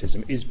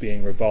anti-Semitism is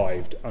being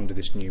revived under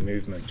this new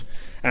movement.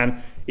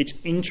 And it's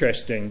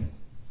interesting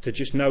to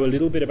just know a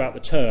little bit about the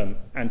term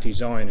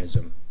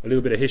anti-Zionism. A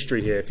little bit of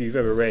history here. If you've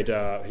ever read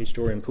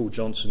historian Paul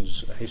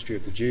Johnson's History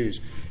of the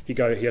Jews, he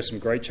has some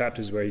great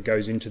chapters where he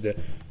goes into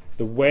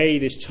the way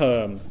this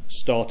term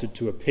started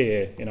to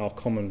appear in our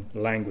common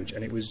language.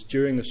 And it was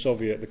during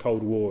the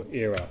Cold War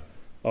era,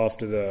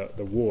 after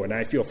the war. Now,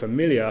 if you're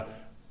familiar,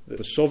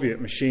 the Soviet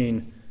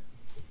machine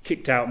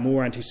kicked out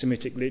more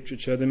anti-Semitic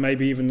literature than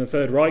maybe even the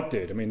Third Reich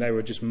did. I mean, they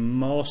were just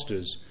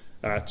masters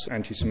at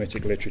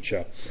anti-Semitic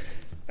literature.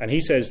 And he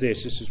says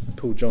this is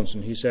Paul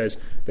Johnson, he says,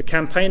 the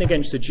campaign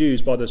against the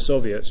Jews by the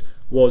Soviets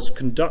was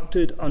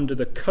conducted under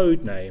the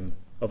code name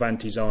of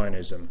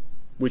anti-Zionism,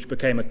 which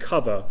became a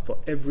cover for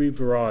every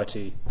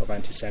variety of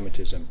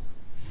anti-Semitism.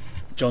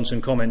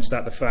 Johnson comments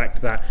that the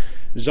fact that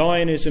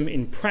Zionism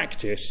in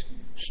practice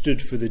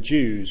stood for the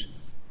Jews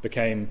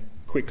became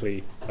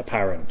quickly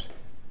apparent.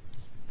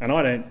 And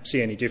I don't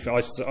see any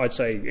different. I'd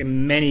say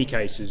in many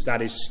cases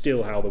that is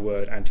still how the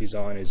word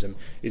anti-Zionism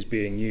is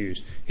being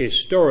used.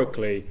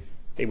 Historically,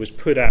 it was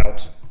put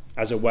out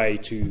as a way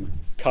to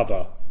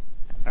cover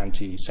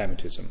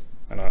anti-Semitism.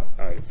 And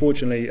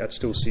fortunately, that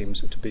still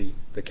seems to be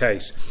the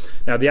case.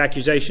 Now, the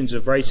accusations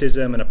of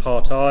racism and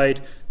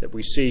apartheid that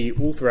we see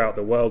all throughout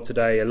the world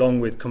today, along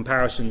with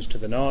comparisons to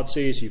the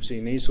Nazis, you've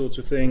seen these sorts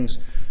of things,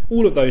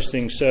 all of those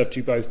things serve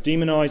to both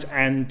demonise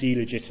and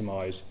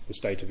delegitimise the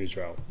State of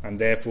Israel. And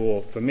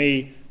therefore, for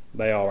me,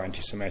 they are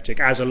anti-Semitic,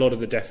 as a lot of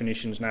the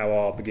definitions now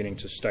are beginning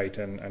to state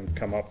and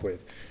come up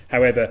with.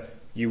 However,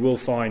 you will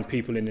find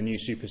people in the new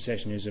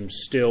supersessionism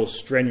still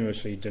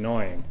strenuously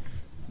denying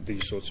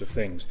these sorts of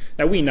things.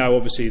 Now, we know,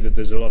 obviously, that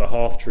there's a lot of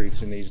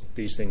half-truths in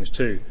these things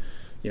too.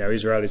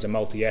 Israel is a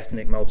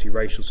multi-ethnic,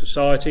 multi-racial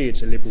society.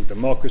 It's a liberal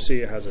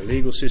democracy. It has a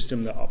legal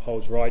system that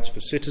upholds rights for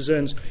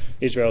citizens.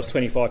 Israel's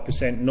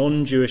 25%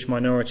 non-Jewish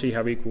minority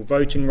have equal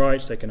voting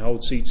rights. They can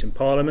hold seats in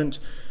parliament.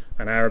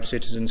 And Arab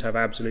citizens have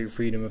absolute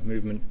freedom of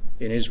movement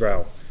in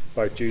Israel.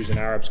 Both Jews and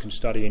Arabs can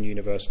study in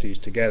universities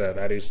together.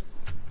 That is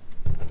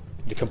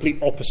the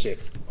complete opposite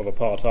of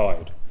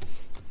apartheid.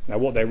 Now,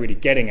 what they're really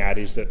getting at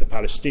is that the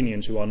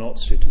Palestinians who are not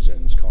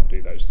citizens can't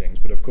do those things.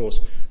 But, of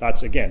course,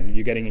 that's, again,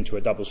 you're getting into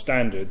a double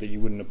standard that you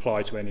wouldn't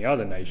apply to any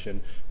other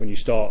nation when you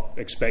start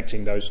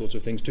expecting those sorts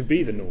of things to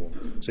be the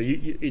norm. So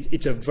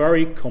it's a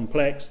very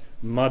complex,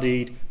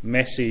 muddied,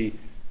 messy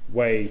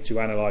way to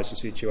analyse the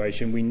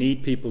situation. We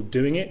need people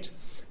doing it.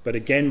 But,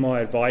 again, my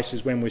advice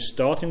is when we're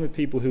starting with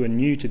people who are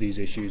new to these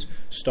issues,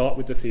 start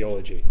with the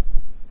theology.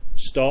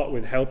 Start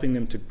with helping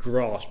them to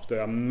grasp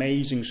the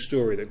amazing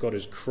story that God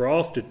has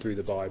crafted through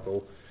the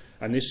Bible.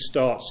 And this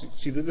starts,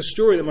 see, the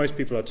story that most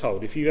people are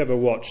told. If you've ever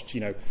watched,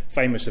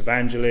 famous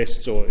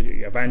evangelists or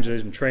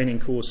evangelism training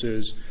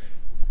courses,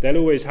 they'll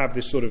always have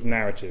this sort of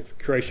narrative: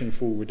 creation,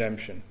 fall,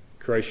 redemption.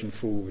 Creation,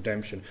 fall,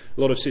 redemption.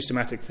 A lot of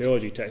systematic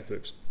theology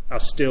textbooks are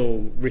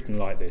still written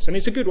like this. And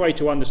it's a good way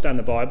to understand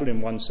the Bible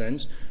in one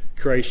sense.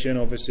 Creation,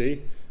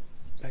 obviously,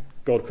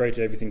 God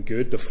created everything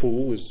good. The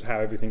fall is how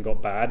everything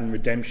got bad, and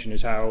redemption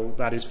is how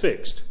that is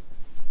fixed.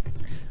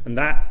 And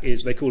that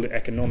is, they call it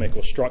economic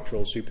or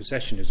structural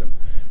supersessionism.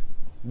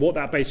 What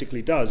that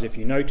basically does, if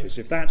you notice,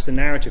 if that's the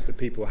narrative that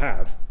people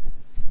have,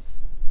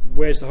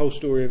 where's the whole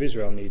story of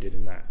Israel needed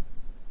in that?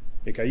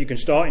 Okay, you can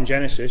start in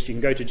Genesis, you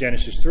can go to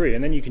Genesis 3,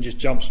 and then you can just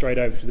jump straight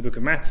over to the book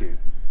of Matthew.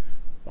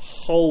 The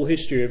whole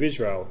history of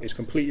Israel is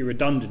completely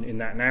redundant in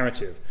that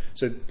narrative.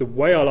 So the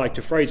way I like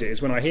to phrase it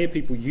is, when I hear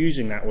people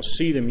using that or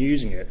see them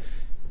using it,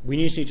 we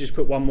need to just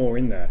put one more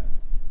in there: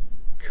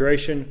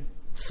 creation,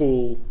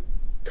 fall,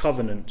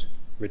 covenant,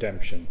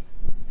 redemption.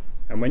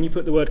 And when you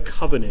put the word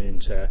covenant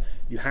into there,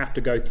 you have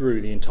to go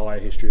through the entire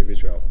history of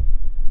Israel,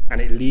 and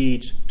it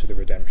leads to the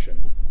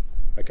redemption.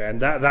 Okay,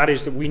 and that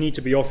is that we need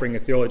to be offering a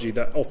theology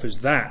that offers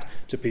that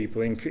to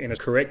people in a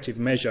corrective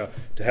measure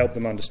to help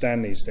them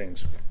understand these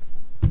things.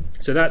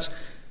 So that's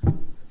a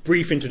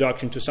brief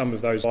introduction to some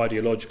of those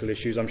ideological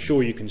issues. I'm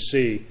sure you can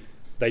see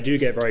they do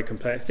get very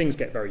complex. Things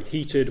get very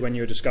heated when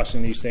you're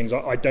discussing these things.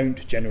 I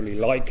don't generally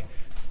like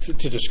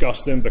to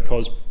discuss them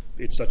because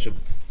it's such a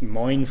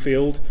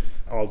minefield.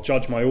 I'll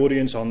judge my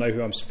audience. I'll know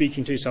who I'm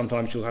speaking to.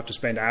 Sometimes you'll have to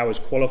spend hours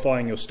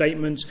qualifying your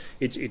statements.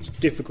 It's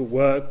difficult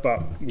work,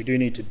 but we do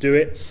need to do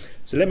it.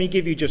 So let me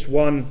give you just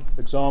one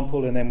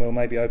example, and then we'll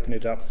maybe open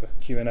it up for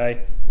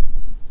Q&A.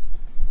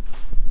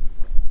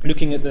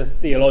 Looking at the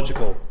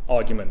theological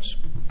arguments.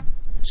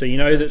 So you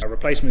know that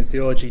replacement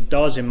theology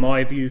does, in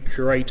my view,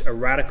 create a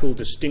radical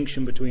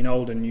distinction between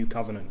Old and New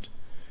Covenant.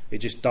 It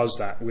just does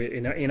that.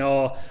 In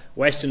our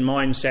Western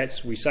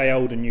mindsets, we say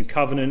Old and New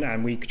Covenant,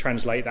 and we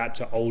translate that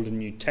to Old and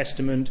New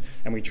Testament,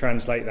 and we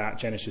translate that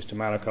Genesis to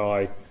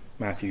Malachi,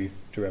 Matthew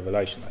to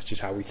Revelation. That's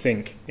just how we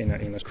think in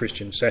a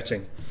Christian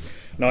setting.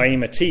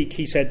 Naim Atik,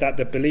 he said that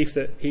the belief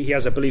that he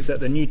has a belief that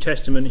the New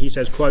Testament, he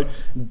says, quote,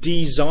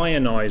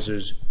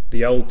 de-Zionizes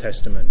the Old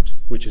Testament,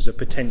 which is a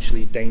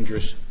potentially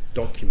dangerous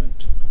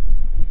document.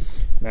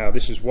 Now,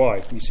 this is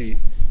why. You see,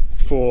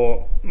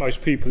 for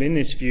most people in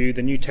this view,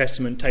 the New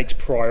Testament takes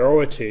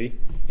priority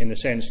in the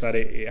sense that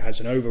it has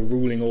an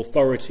overruling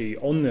authority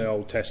on the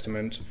Old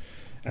Testament,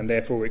 and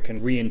therefore it can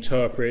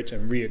reinterpret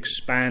and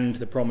re-expand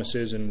the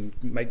promises and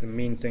make them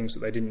mean things that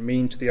they didn't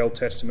mean to the Old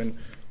Testament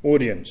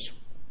audience.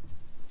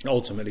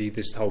 Ultimately,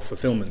 this whole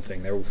fulfillment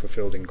thing, they're all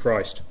fulfilled in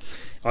Christ.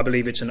 I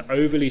believe it's an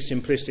overly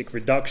simplistic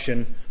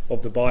reduction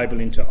of the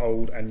Bible into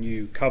Old and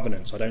New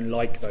Covenants. I don't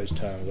like those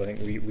terms. I think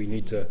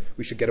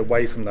we should get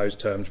away from those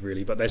terms,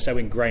 really, but they're so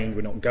ingrained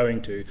we're not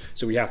going to,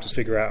 so we have to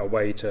figure out a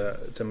way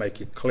to make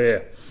it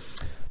clear.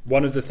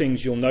 One of the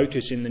things you'll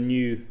notice in the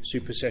new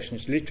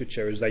supersessionist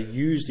literature is they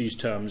use these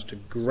terms to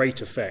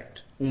great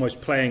effect, almost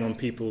playing on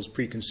people's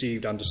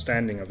preconceived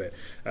understanding of it.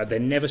 They're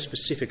never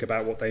specific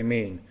about what they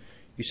mean.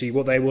 You see,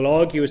 what they will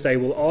argue is they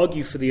will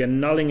argue for the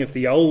annulling of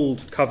the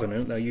Old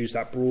Covenant. They'll use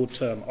that broad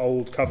term,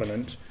 Old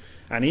Covenant,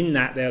 and in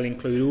that they'll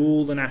include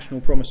all the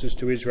national promises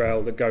to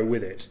Israel that go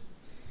with it.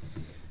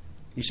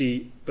 You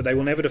see, but they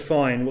will never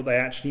define what they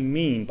actually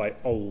mean by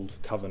Old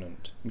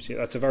Covenant. You see,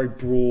 that's a very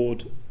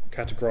broad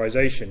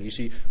categorization. You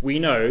see, we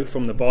know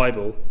from the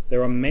Bible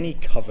there are many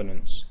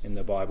covenants in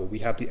the Bible. We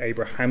have the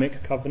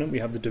Abrahamic covenant, we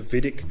have the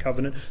Davidic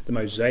covenant, the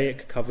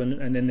Mosaic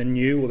covenant, and then the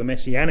New or the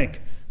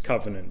Messianic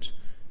covenant.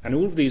 And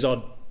all of these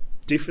are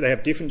different. They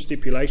have different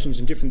stipulations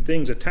and different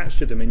things attached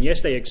to them. And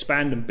yes, they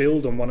expand and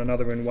build on one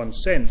another in one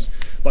sense.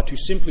 But to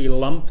simply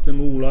lump them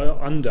all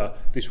under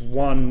this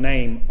one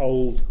name,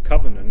 Old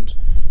Covenant,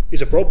 is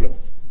a problem.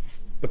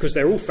 Because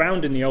they're all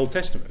found in the Old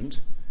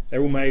Testament.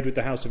 They're all made with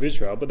the house of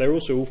Israel. But they're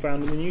also all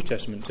found in the New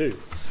Testament too.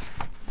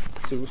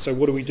 So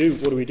what do we do?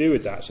 What do we do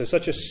with that? So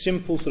such a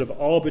simple sort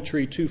of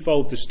arbitrary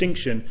twofold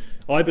distinction,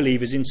 I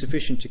believe, is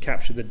insufficient to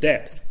capture the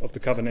depth of the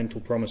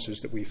covenantal promises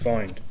that we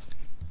find.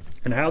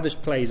 And how this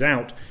plays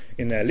out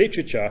in their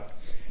literature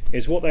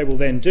is what they will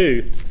then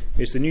do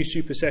is the new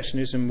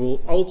supersessionism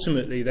will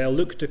ultimately, they'll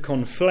look to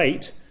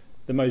conflate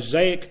the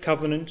Mosaic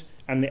covenant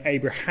and the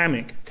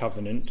Abrahamic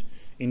covenant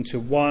into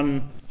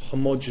one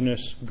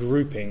homogeneous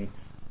grouping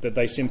that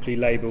they simply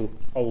label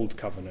Old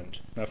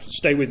Covenant. Now,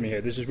 stay with me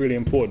here. This is really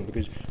important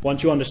because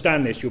once you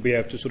understand this, you'll be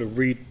able to sort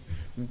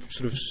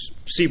of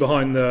see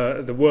behind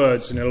the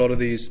words in a lot of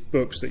these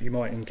books that you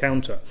might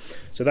encounter.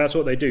 So that's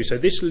what they do. So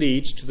this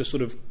leads to the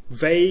sort of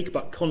vague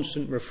but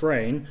constant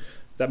refrain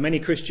that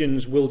many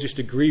Christians will just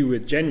agree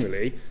with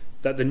generally,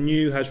 that the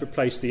new has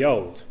replaced the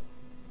old.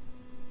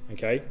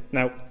 Okay?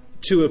 Now,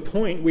 to a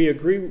point, we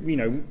agree,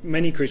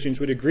 many Christians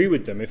would agree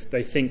with them if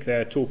they think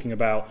they're talking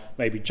about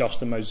maybe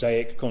just the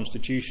Mosaic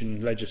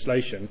constitution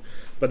legislation,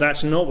 but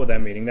that's not what they're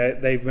meaning.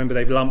 Remember,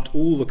 they've lumped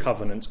all the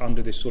covenants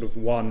under this sort of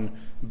one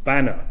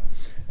banner.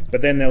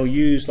 But then they'll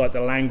use like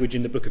the language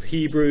in the book of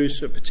Hebrews,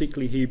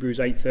 particularly Hebrews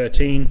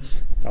 8:13.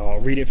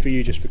 I'll read it for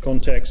you just for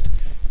context.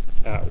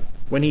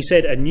 When he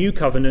said a new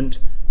covenant,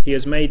 he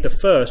has made the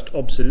first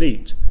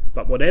obsolete,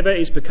 but whatever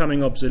is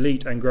becoming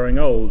obsolete and growing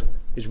old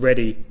is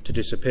ready to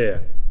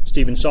disappear.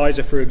 Stephen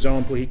Sizer, for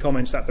example, he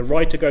comments that the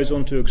writer goes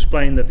on to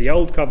explain that the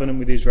old covenant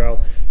with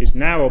Israel is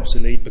now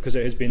obsolete because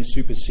it has been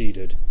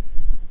superseded.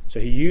 So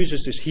he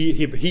uses this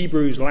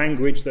Hebrews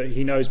language that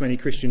he knows many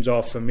Christians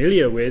are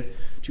familiar with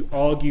to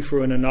argue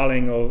for an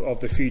annulling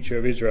of the future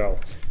of Israel.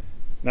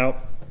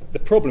 Now, the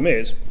problem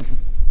is,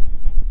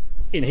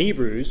 in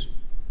Hebrews,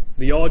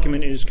 the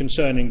argument is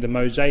concerning the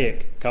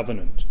Mosaic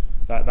covenant.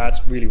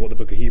 That's really what the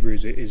book of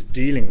Hebrews is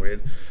dealing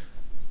with.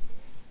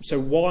 So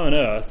why on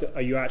earth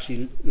are you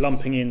actually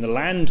lumping in the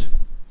land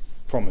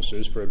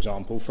promises, for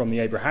example, from the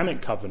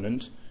Abrahamic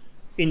covenant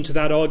into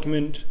that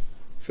argument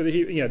for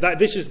the,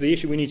 this is the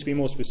issue we need to be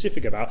more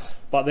specific about,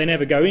 but they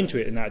never go into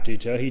it in that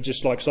detail. He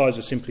just, like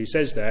Sizer simply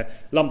says there,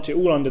 lumped it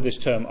all under this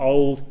term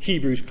old.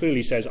 Hebrews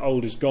clearly says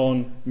old is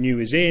gone,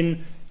 new is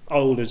in,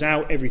 old is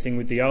out, everything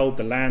with the old,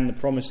 the land, the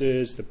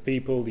promises, the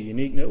people, the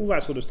uniqueness, all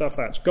that sort of stuff,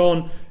 that's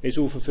gone. It's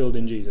all fulfilled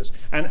in Jesus.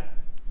 And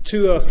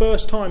to a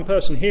first-time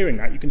person hearing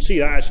that, you can see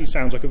that actually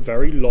sounds like a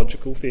very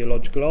logical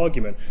theological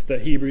argument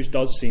that Hebrews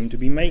does seem to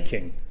be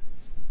making.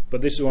 But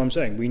this is what I'm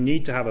saying. We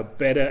need to have a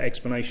better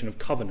explanation of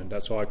covenant.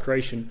 That's why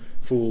creation,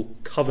 fall,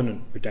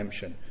 covenant,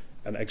 redemption,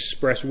 and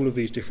express all of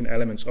these different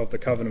elements of the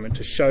covenant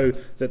to show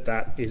that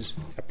that is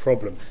a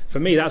problem.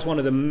 For me, that's one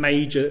of the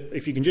major...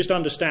 If you can just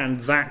understand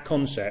that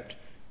concept,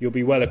 you'll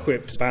be well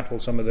equipped to battle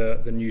some of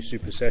the new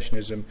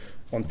supersessionism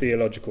on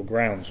theological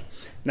grounds.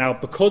 Now,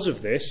 because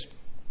of this,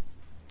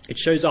 it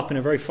shows up in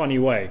a very funny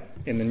way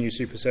in the new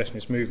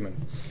supersessionist movement.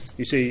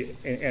 You see,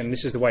 and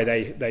this is the way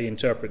they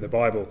interpret the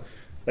Bible.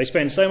 They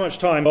spend so much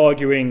time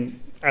arguing,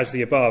 as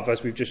the above,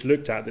 as we've just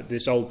looked at, that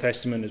this Old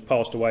Testament has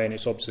passed away and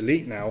it's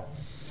obsolete now.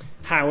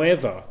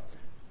 However,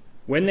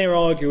 when they're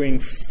arguing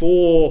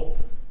for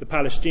the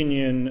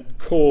Palestinian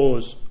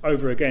cause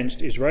over against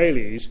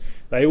Israelis,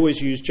 they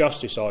always use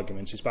justice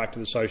arguments. It's back to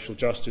the social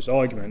justice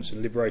arguments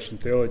and liberation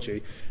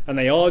theology. And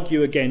they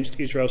argue against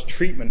Israel's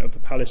treatment of the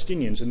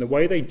Palestinians. And the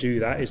way they do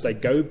that is they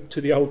go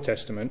to the Old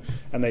Testament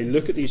and they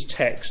look at these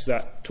texts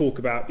that talk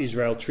about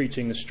Israel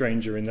treating the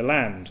stranger in the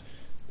land,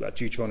 like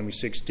Deuteronomy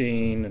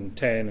 16 and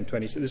 10 and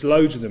 20. So there's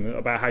loads of them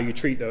about how you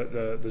treat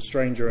the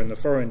stranger and the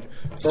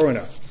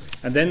foreigner.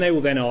 And then they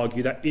will then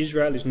argue that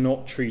Israel is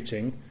not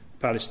treating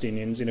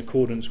Palestinians in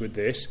accordance with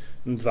this,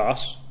 and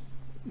thus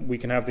we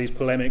can have these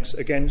polemics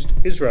against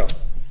Israel.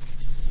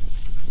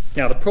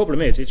 Now, the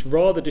problem is, it's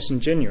rather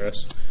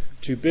disingenuous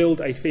to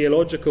build a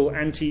theological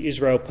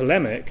anti-Israel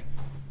polemic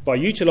by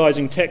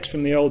utilising texts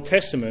from the Old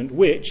Testament,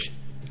 which,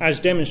 as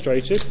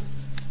demonstrated,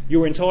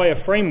 your entire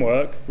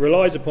framework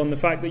relies upon the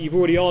fact that you've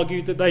already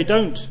argued that they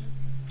don't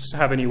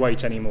have any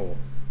weight anymore.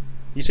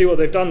 You see what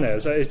they've done there?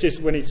 So it's just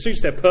when it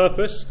suits their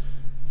purpose,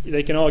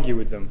 they can argue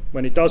with them.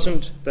 When it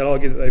doesn't, they'll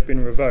argue that they've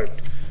been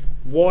revoked.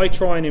 Why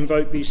try and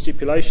invoke these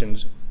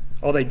stipulations?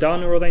 Are they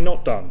done or are they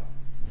not done?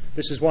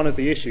 This is one of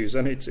the issues,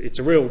 and it's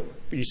a real...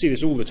 You see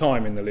this all the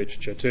time in the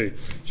literature too.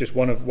 It's just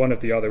one of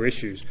the other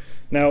issues.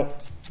 Now,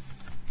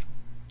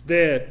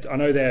 I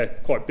know they're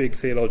quite big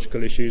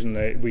theological issues,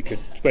 and we could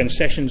spend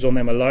sessions on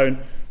them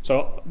alone.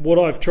 So what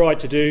I've tried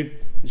to do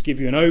is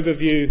give you an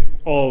overview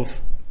of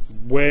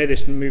where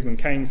this movement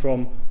came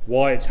from,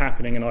 why it's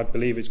happening, and I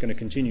believe it's going to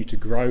continue to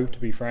grow, to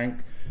be frank.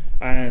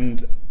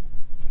 And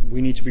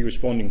we need to be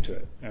responding to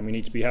it, and we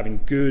need to be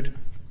having good,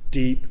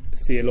 deep,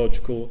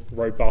 theological,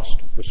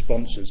 robust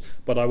responses.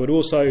 But I would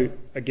also,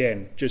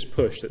 again, just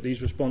push that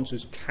these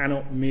responses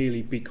cannot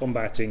merely be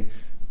combating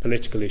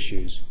political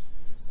issues.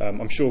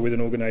 I'm sure with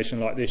an organisation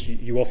like this,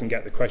 you often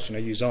get the question, are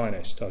you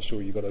Zionist? I'm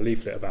sure you've got a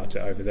leaflet about it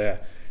over there.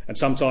 And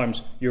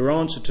sometimes your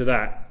answer to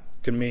that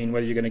can mean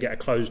whether you're going to get a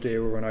closed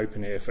ear or an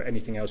open ear for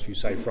anything else you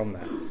say from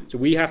that. So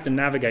we have to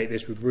navigate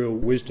this with real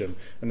wisdom.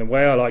 And the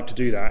way I like to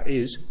do that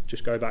is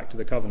just go back to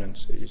the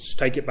covenants. Just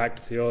take it back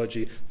to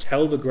theology,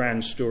 tell the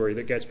grand story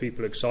that gets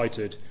people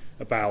excited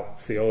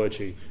about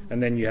theology,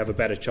 and then you have a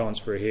better chance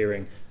for a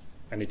hearing.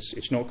 And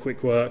it's not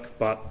quick work,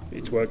 but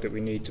it's work that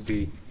we need to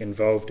be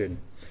involved in.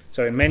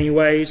 So in many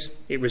ways,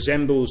 it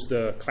resembles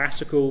the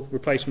classical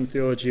replacement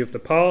theology of the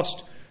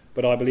past,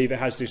 but I believe it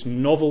has this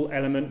novel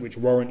element which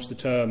warrants the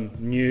term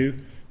new,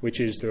 which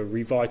is the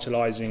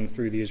revitalising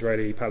through the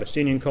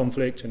Israeli-Palestinian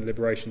conflict and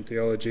liberation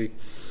theology.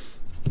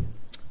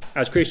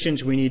 As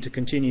Christians, we need to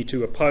continue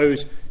to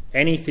oppose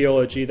any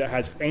theology that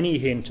has any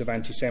hint of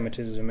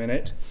anti-Semitism in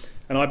it,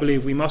 and I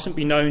believe we mustn't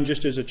be known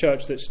just as a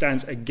church that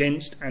stands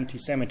against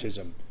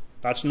anti-Semitism.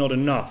 That's not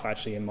enough,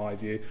 actually, in my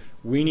view.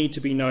 We need to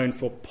be known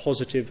for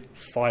positive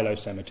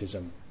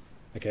philo-Semitism.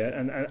 Okay,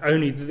 and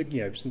only,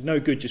 it's no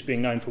good just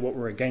being known for what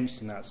we're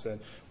against in that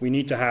sense. We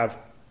need to have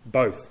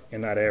both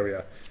in that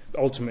area.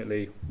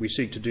 Ultimately, we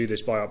seek to do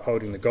this by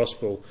upholding the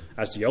gospel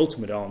as the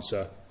ultimate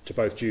answer to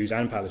both Jews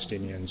and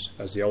Palestinians,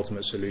 as the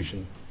ultimate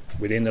solution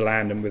within the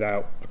land and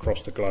without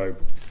across the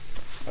globe.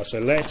 So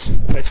let's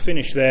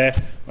finish there.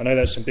 I know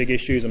there's some big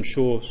issues. I'm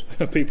sure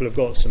people have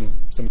got some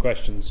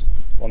questions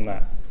on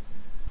that.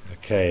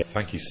 Okay,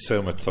 thank you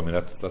so much, Tommy.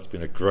 That's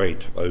been a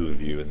great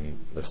overview,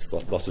 and there's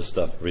lots of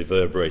stuff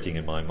reverberating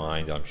in my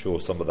mind. I'm sure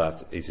some of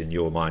that is in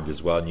your mind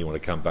as well, and you want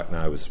to come back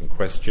now with some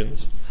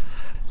questions.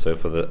 So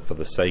for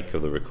the sake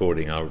of the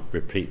recording, I'll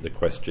repeat the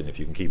question. If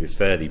you can keep it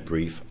fairly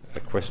brief. A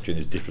question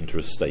is different to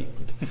a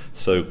statement.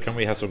 So can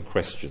we have some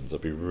questions?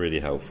 That'd be really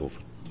helpful.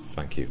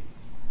 Thank you.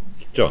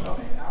 John.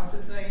 How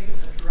did they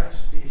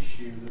address the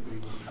issue that we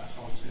were perhaps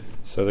on to?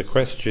 So the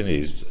question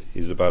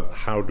is about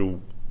how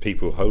do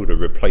people hold a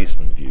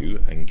replacement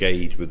view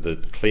engage with the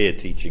clear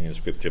teaching in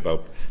Scripture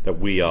about that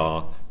we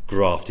are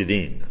grafted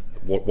in.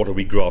 What are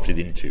we grafted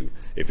into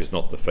if it's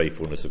not the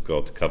faithfulness of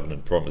God's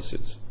covenant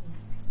promises?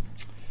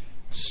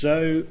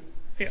 So,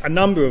 a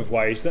number of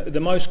ways.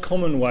 The most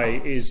common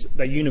way is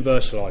they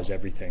universalise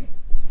everything.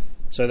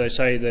 So they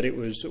say that it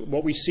was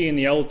what we see in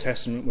the Old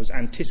Testament was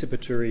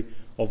anticipatory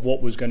of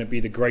what was going to be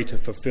the greater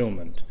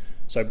fulfilment.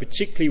 So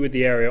particularly with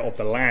the area of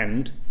the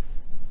land,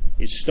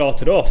 it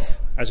started off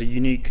as a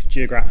unique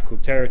geographical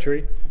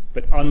territory,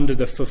 but under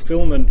the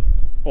fulfilment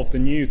of the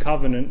new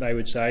covenant, they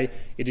would say,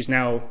 it is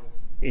now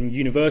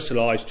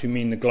universalised to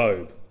mean the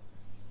globe,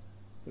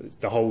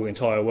 the whole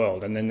entire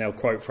world. And then they'll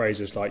quote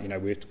phrases like,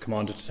 we're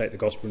commanded to take the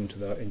gospel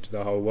into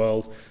the whole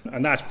world.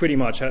 And that's pretty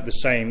much the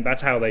same.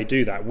 That's how they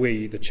do that.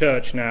 The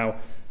church now,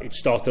 it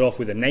started off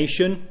with a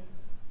nation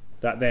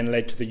that then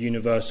led to the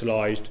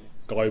universalised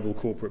global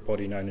corporate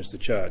body known as the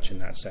church in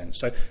that sense.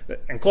 So,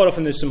 and quite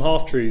often there's some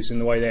half-truths in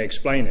the way they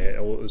explain it,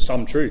 or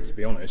some truth, to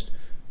be honest.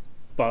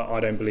 But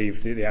I don't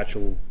believe the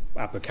actual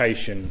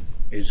application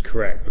is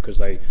correct, because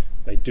they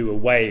do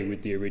away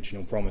with the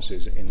original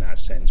promises in that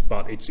sense.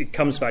 But it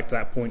comes back to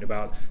that point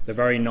about the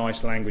very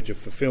nice language of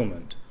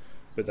fulfilment.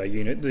 But they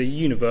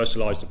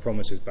universalise the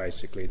promises,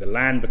 basically. The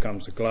land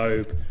becomes the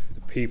globe,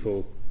 the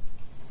people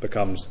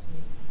becomes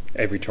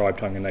every tribe,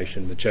 tongue and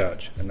nation, the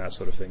church, and that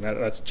sort of thing.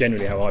 That's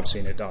generally how I've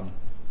seen it done.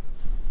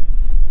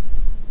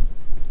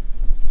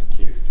 Thank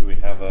you. Do we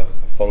have a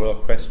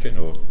follow-up question,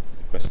 or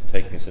a question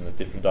taking us in a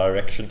different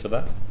direction to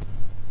that?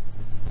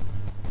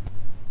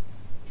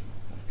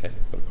 Okay,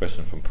 got a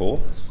question from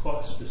Paul. It's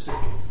quite a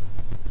specific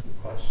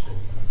question.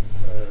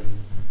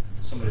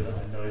 Somebody that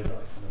I know that I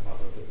kind of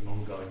have a bit of an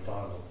ongoing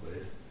dialogue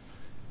with.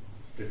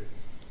 The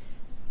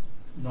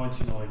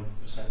 99%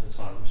 of the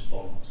time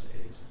response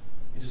is,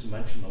 it doesn't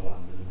mention the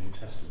land in the New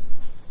Testament.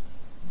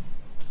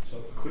 So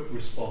a quick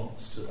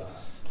response to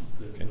that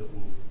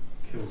will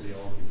kill the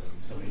argument.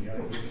 I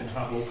mean, we can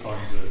have all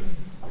kinds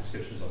of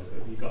discussions on it, but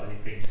have you got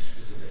anything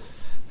specific?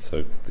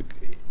 So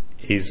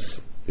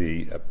is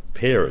the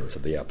appearance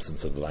of the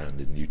absence of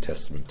land in New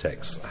Testament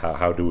texts,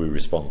 how do we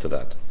respond to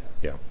that?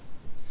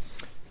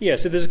 Yeah,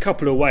 so there's a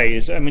couple of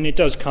ways. I mean, it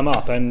does come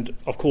up, and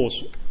of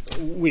course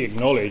we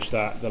acknowledge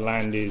that the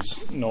land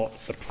is not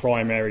the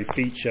primary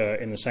feature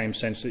in the same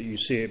sense that you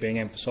see it being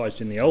emphasised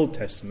in the Old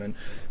Testament.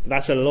 But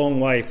that's a long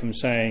way from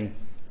saying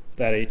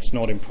that it's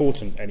not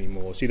important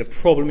anymore. See, the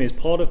problem is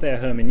part of their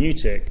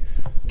hermeneutic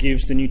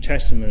gives the New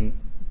Testament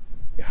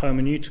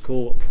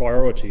hermeneutical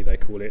priority, they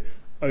call it,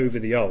 over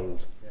the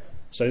Old.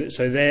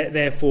 So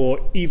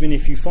therefore, even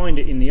if you find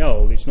it in the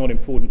Old, it's not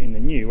important in the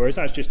New. Whereas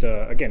that's just,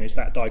 it's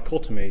that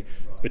dichotomy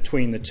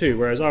between the two.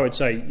 Whereas I would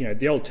say,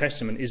 the Old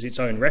Testament is its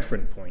own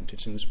reference point.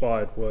 It's an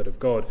inspired word of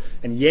God.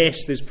 And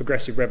yes, there's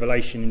progressive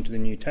revelation into the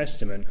New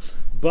Testament,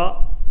 but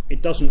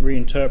it doesn't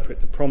reinterpret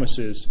the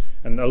promises.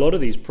 And a lot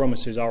of these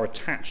promises are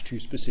attached to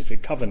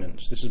specific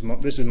covenants. This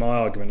is my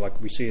argument,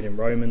 like we see it in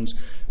Romans,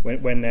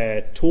 when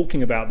they're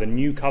talking about the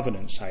new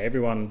covenant, say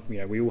everyone,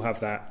 we all have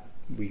that.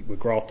 We're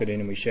grafted in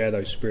and we share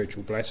those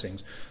spiritual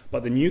blessings.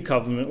 But the new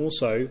covenant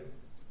also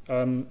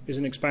is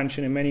an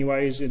expansion in many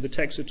ways in the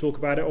texts that talk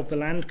about it of the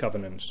land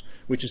covenants,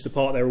 which is the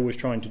part they're always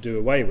trying to do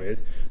away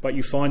with. But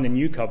you find the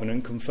new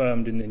covenant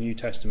confirmed in the New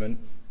Testament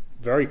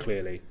very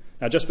clearly.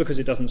 Now, just because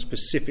it doesn't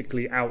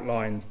specifically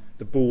outline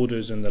the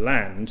borders and the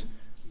land,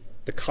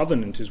 the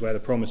covenant is where the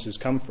promises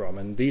come from,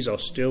 and these are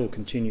still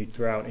continued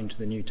throughout into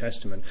the New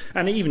Testament.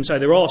 And even so,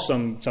 there are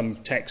some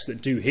texts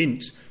that do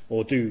hint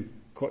or do,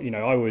 I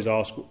always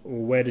ask, well,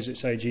 where does it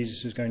say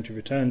Jesus is going to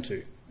return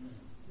to?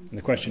 And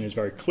the question is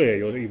very clear.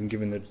 You're even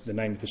given the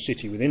name of the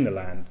city within the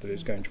land that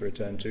it's going to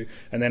return to,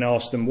 and then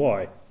ask them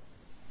why.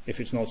 If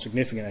it's not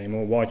significant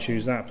anymore, why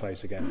choose that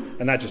place again?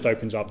 And that just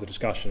opens up the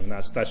discussion, and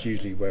that's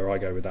usually where I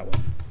go with that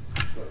one.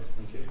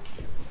 Thank you.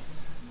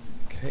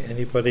 Okay,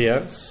 anybody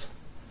else?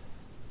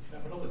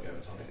 Have another go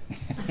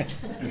at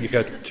it. You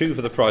get 2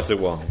 for the price of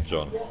 1,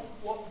 John.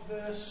 What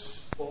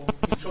verse? Well,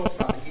 you talked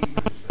about the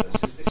Hebrews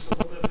verse. Is this some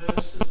of the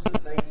verses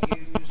that they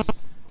use?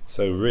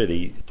 So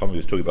really, Tommy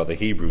was talking about the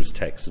Hebrews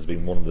text as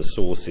being one of the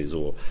sources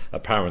or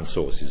apparent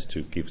sources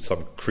to give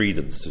some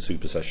credence to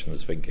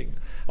supersessionist thinking.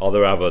 Are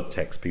there other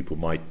texts people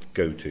might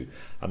go to?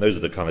 And those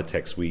are the kind of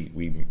texts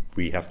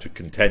we have to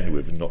contend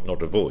with and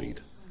not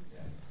avoid.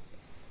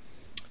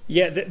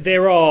 Yeah,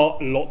 there are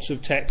lots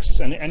of texts,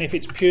 and if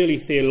it's purely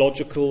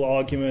theological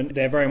argument,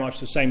 they're very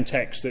much the same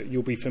texts that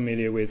you'll be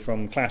familiar with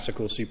from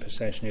classical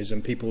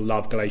supersessionism. People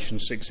love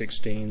Galatians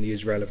 6:16, the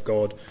Israel of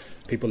God.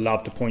 People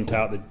love to point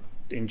out that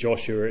in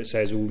Joshua it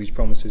says all these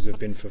promises have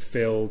been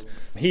fulfilled.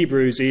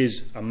 Hebrews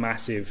is a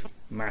massive,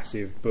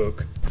 massive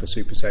book for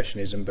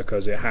supersessionism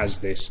because it has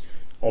this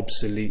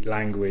obsolete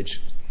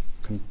language,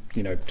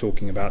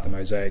 talking about the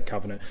Mosaic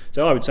covenant.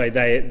 So I would say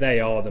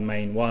they are the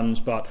main ones,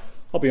 but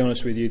I'll be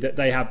honest with you that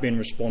they have been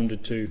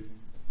responded to,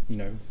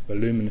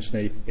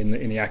 voluminously in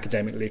the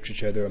academic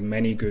literature. There are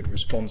many good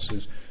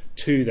responses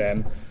to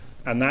them,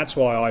 and that's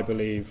why I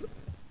believe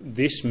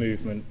this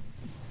movement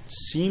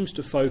seems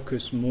to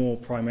focus more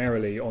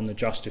primarily on the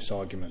justice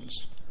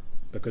arguments,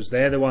 because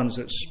they're the ones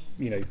that,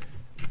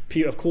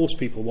 of course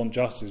people want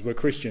justice. We're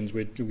Christians,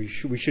 we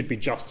should be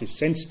justice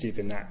sensitive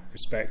in that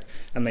respect,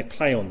 and they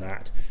play on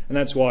that. And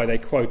that's why they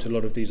quote a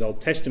lot of these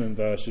Old Testament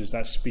verses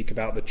that speak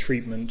about the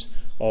treatment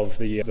of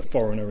the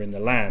foreigner in the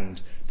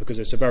land, because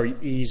it's a very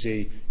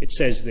easy, it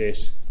says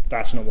this,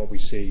 that's not what we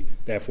see,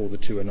 therefore the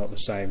two are not the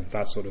same,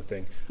 that sort of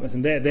thing.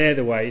 And they're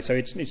the way. So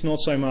it's not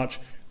so much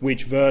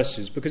which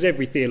verses, because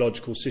every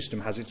theological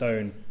system has its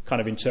own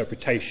kind of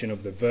interpretation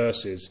of the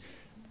verses.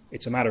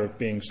 It's a matter of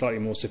being slightly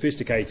more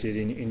sophisticated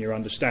in your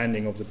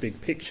understanding of the big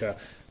picture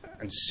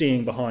and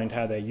seeing behind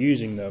how they're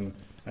using them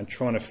and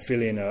trying to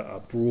fill in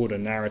a broader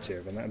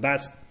narrative. And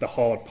that's the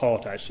hard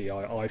part, actually,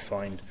 I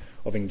find,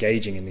 of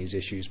engaging in these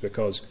issues,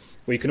 because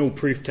we can all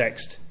proof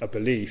text a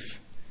belief.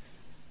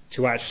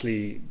 To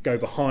actually go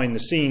behind the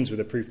scenes with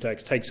a proof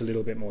text takes a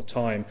little bit more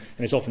time,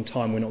 and it's often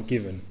time we're not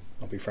given,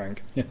 I'll be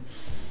frank. Yeah.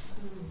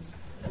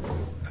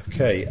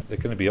 Okay, there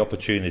are going to be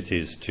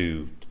opportunities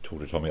to talk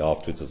to Tommy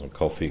afterwards. There's some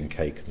coffee and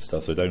cake and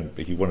stuff, so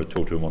if you want to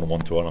talk to him on a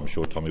one-to-one, I'm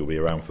sure Tommy will be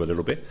around for a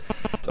little bit.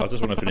 I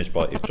just want to finish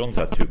by, if John's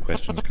had 2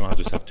 questions, can I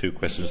just have 2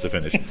 questions to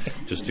finish,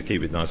 just to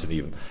keep it nice and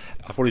even?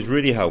 I thought it was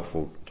really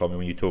helpful, Tommy,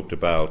 when you talked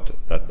about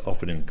that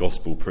often in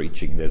gospel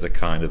preaching there's a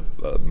kind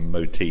of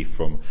motif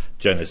from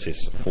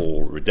Genesis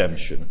for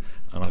redemption,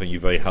 and I think you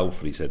very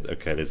helpfully said,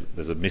 okay,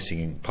 there's a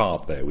missing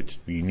part there which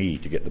you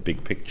need to get the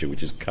big picture,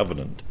 which is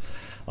covenant.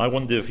 I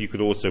wonder if you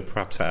could also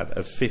perhaps add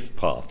a 5th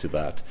part to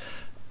that,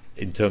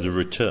 in terms of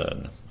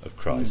return of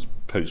Christ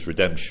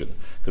post-redemption,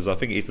 because I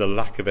think it's a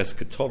lack of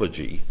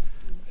eschatology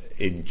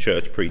in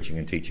church preaching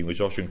and teaching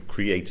which often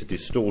creates a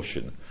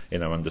distortion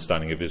in our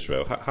understanding of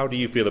Israel. How do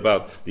you feel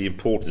about the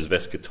importance of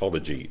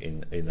eschatology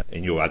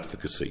in your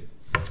advocacy?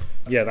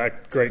 Yeah,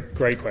 that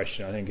great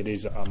question. I think it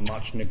is a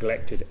much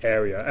neglected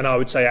area, and I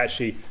would say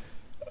actually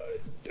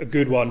a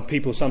good one.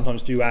 People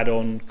sometimes do add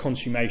on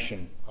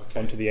consummation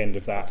onto the end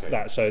of that.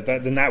 Okay.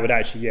 Then that would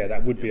actually,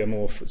 that would be a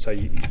more. So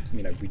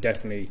we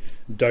definitely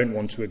don't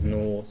want to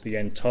ignore the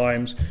end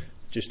times.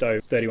 Just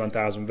over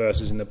 31,000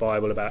 verses in the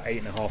Bible, about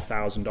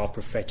 8,500 are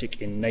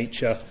prophetic in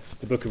nature.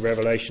 The book of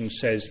Revelation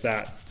says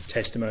that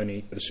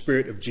testimony, the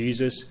Spirit of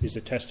Jesus is the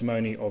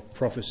testimony of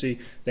prophecy.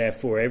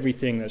 Therefore,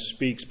 everything that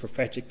speaks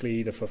prophetically,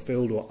 either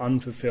fulfilled or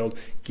unfulfilled,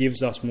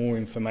 gives us more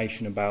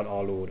information about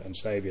our Lord and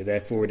Saviour.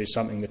 Therefore, it is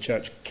something the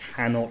church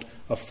cannot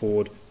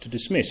afford to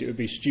dismiss. It would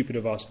be stupid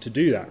of us to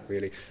do that,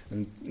 really.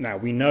 And now,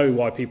 we know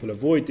why people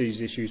avoid these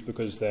issues,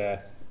 because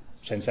they're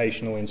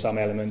sensational in some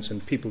elements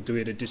and people do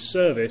it a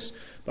disservice,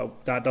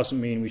 but that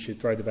doesn't mean we should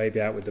throw the baby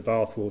out with the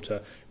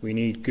bathwater. We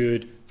need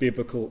good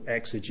biblical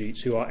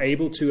exegetes who are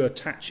able to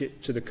attach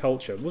it to the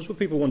culture. What's what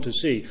people want to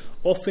see?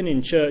 Often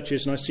in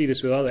churches, and I see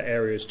this with other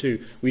areas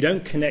too, we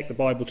don't connect the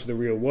Bible to the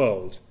real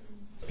world,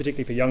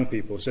 particularly for young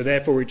people, so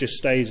therefore it just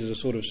stays as a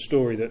sort of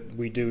story that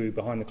we do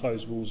behind the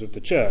closed walls of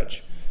the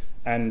church,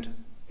 and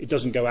it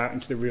doesn't go out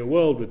into the real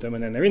world with them,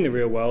 and then they're in the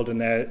real world and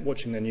they're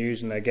watching the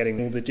news and they're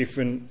getting all the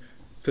different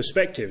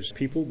perspectives.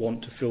 People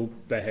want to fill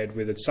their head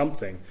with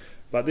something,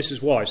 but this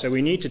is why. So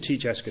we need to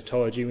teach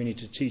eschatology, we need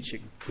to teach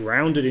it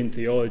grounded in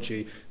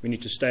theology, we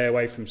need to stay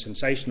away from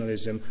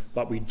sensationalism,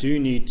 but we do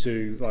need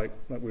to, like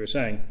we were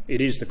saying,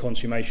 it is the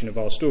consummation of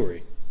our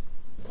story.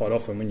 Quite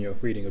often when you're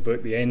reading a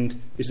book, the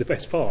end is the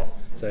best part,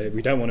 so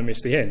we don't want to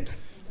miss the end.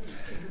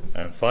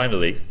 And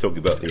finally, talking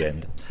about the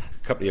end,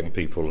 a couple of young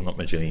people, I'm not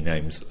mentioning any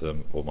names,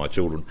 or my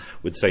children,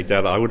 would say,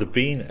 Dad, I would have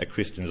been a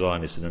Christian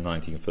Zionist in the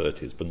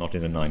 1930s, but not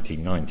in the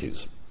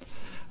 1990s.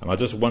 And I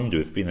just wonder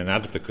if being an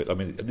advocate, I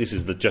mean, this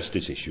is the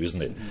justice issue,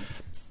 isn't it?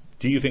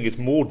 Do you think it's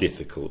more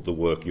difficult, the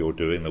work you're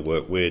doing, the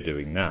work we're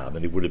doing now,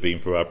 than it would have been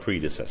for our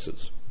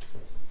predecessors?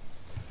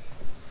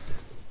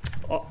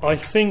 I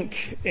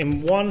think,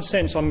 in one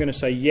sense, I'm going to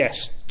say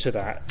yes to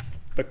that,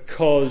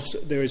 because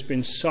there has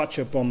been such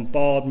a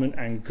bombardment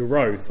and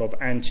growth of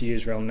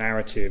anti-Israel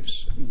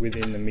narratives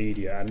within the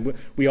media. And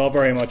we are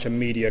very much a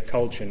media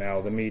culture now.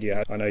 The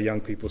media, I know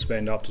young people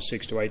spend up to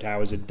 6 to 8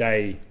 hours a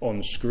day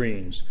on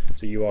screens.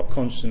 So you are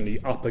constantly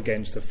up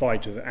against the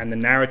fight. And the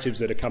narratives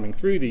that are coming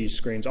through these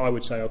screens, I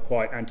would say, are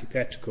quite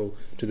antithetical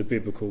to the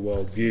biblical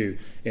worldview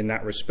in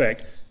that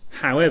respect.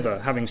 However,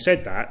 having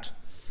said that,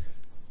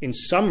 in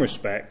some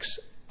respects,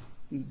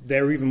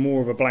 they're even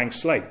more of a blank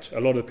slate.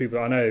 A lot of the people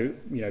I know,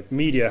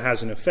 media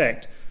has an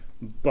effect,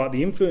 but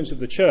the influence of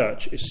the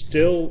church is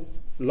still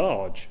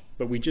large.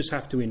 But we just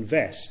have to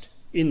invest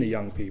in the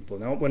young people.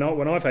 Now,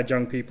 when I've had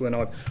young people and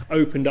I've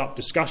opened up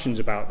discussions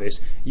about this,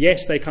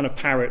 yes, they kind of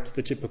parrot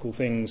the typical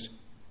things,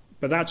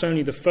 but that's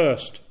only the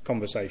first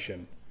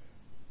conversation.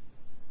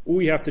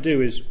 All you have to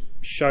do is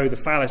show the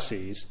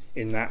fallacies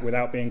in that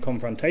without being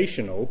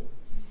confrontational,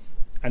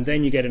 and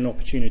then you get an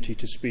opportunity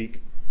to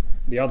speak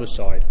the other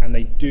side, and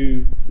they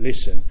do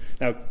listen.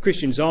 Now,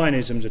 Christian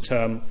Zionism is a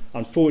term,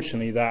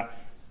 unfortunately, that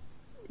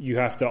you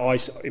have to,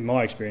 in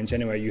my experience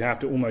anyway, you have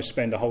to almost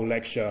spend a whole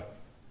lecture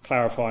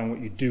clarifying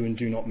what you do and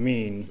do not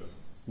mean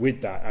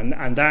with that.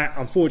 And that,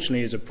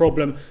 unfortunately, is a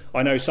problem.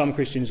 I know some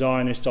Christian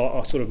Zionists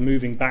are sort of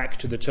moving back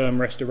to the term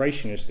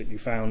restorationist that you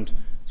found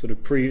sort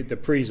of the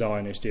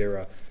pre-Zionist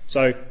era.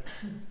 So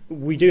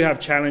we do have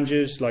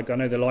challenges. Like, I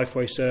know the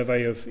Lifeway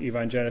survey of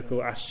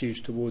evangelical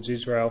attitudes towards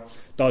Israel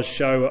does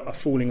show a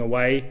falling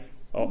away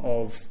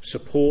of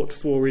support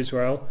for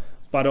Israel.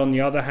 But on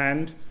the other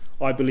hand,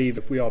 I believe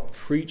if we are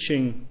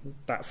preaching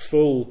that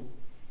full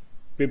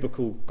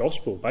biblical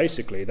gospel,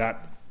 basically,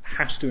 that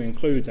has to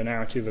include the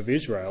narrative of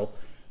Israel,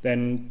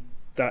 then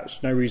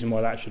that's no reason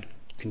why that should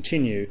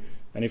continue.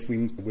 And if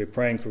we're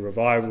praying for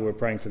revival, we're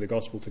praying for the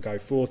gospel to go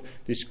forth,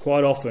 this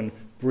quite often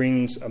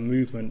brings a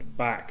movement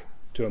back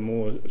to a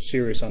more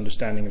serious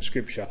understanding of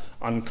Scripture,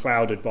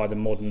 unclouded by the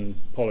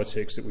modern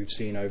politics that we've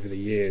seen over the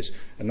years.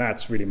 And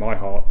that's really my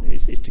heart,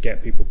 is to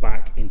get people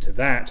back into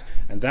that,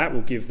 and that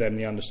will give them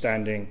the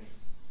understanding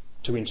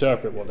to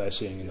interpret what they're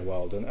seeing in the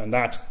world. And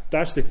that's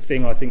the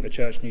thing I think the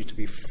church needs to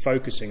be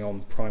focusing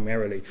on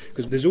primarily,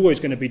 because there's always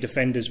going to be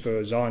defenders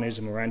for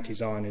Zionism or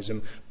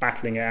anti-Zionism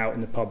battling it out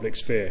in the public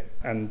sphere,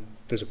 and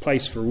there's a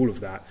place for all of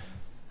that.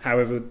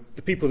 However,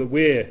 the people that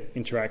we're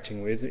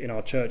interacting with in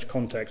our church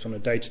context on a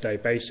day-to-day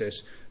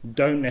basis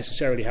don't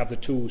necessarily have the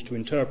tools to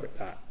interpret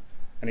that,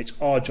 and it's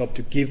our job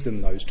to give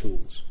them those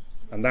tools.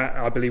 And that,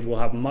 I believe, will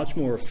have much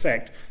more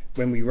effect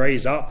when we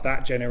raise up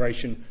that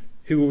generation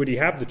who already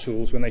have the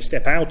tools when they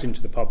step out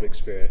into the public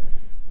sphere,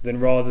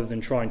 rather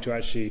than trying to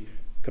actually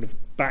kind of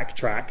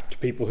backtrack to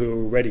people who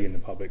are already in the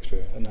public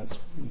sphere. And that's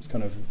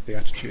kind of the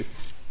attitude.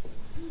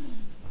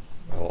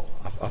 Well,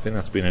 I think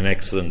that's been an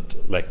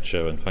excellent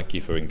lecture, and thank you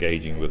for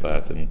engaging with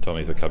that, and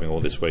Tommy for coming all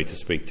this way to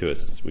speak to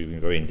us. We've been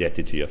very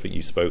indebted to you. I think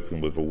you've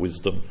spoken with a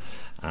wisdom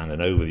and an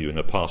overview and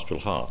a pastoral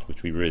heart,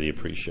 which we really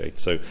appreciate.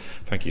 So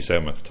thank you so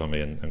much,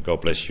 Tommy, and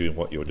God bless you in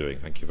what you're doing.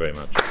 Thank you very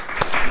much.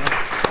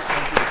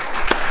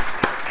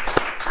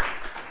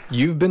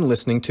 You've been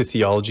listening to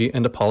Theology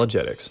and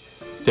Apologetics.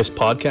 This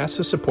podcast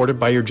is supported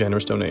by your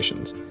generous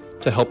donations.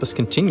 To help us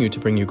continue to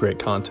bring you great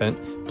content,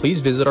 please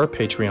visit our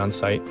Patreon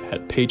site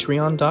at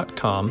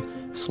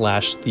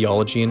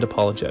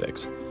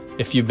patreon.com/theologyandapologetics.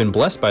 If you've been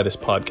blessed by this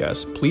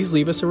podcast, please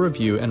leave us a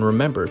review and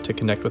remember to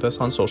connect with us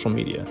on social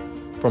media.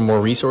 For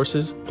more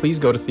resources, please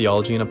go to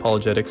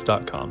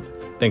theologyandapologetics.com.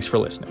 Thanks for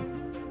listening.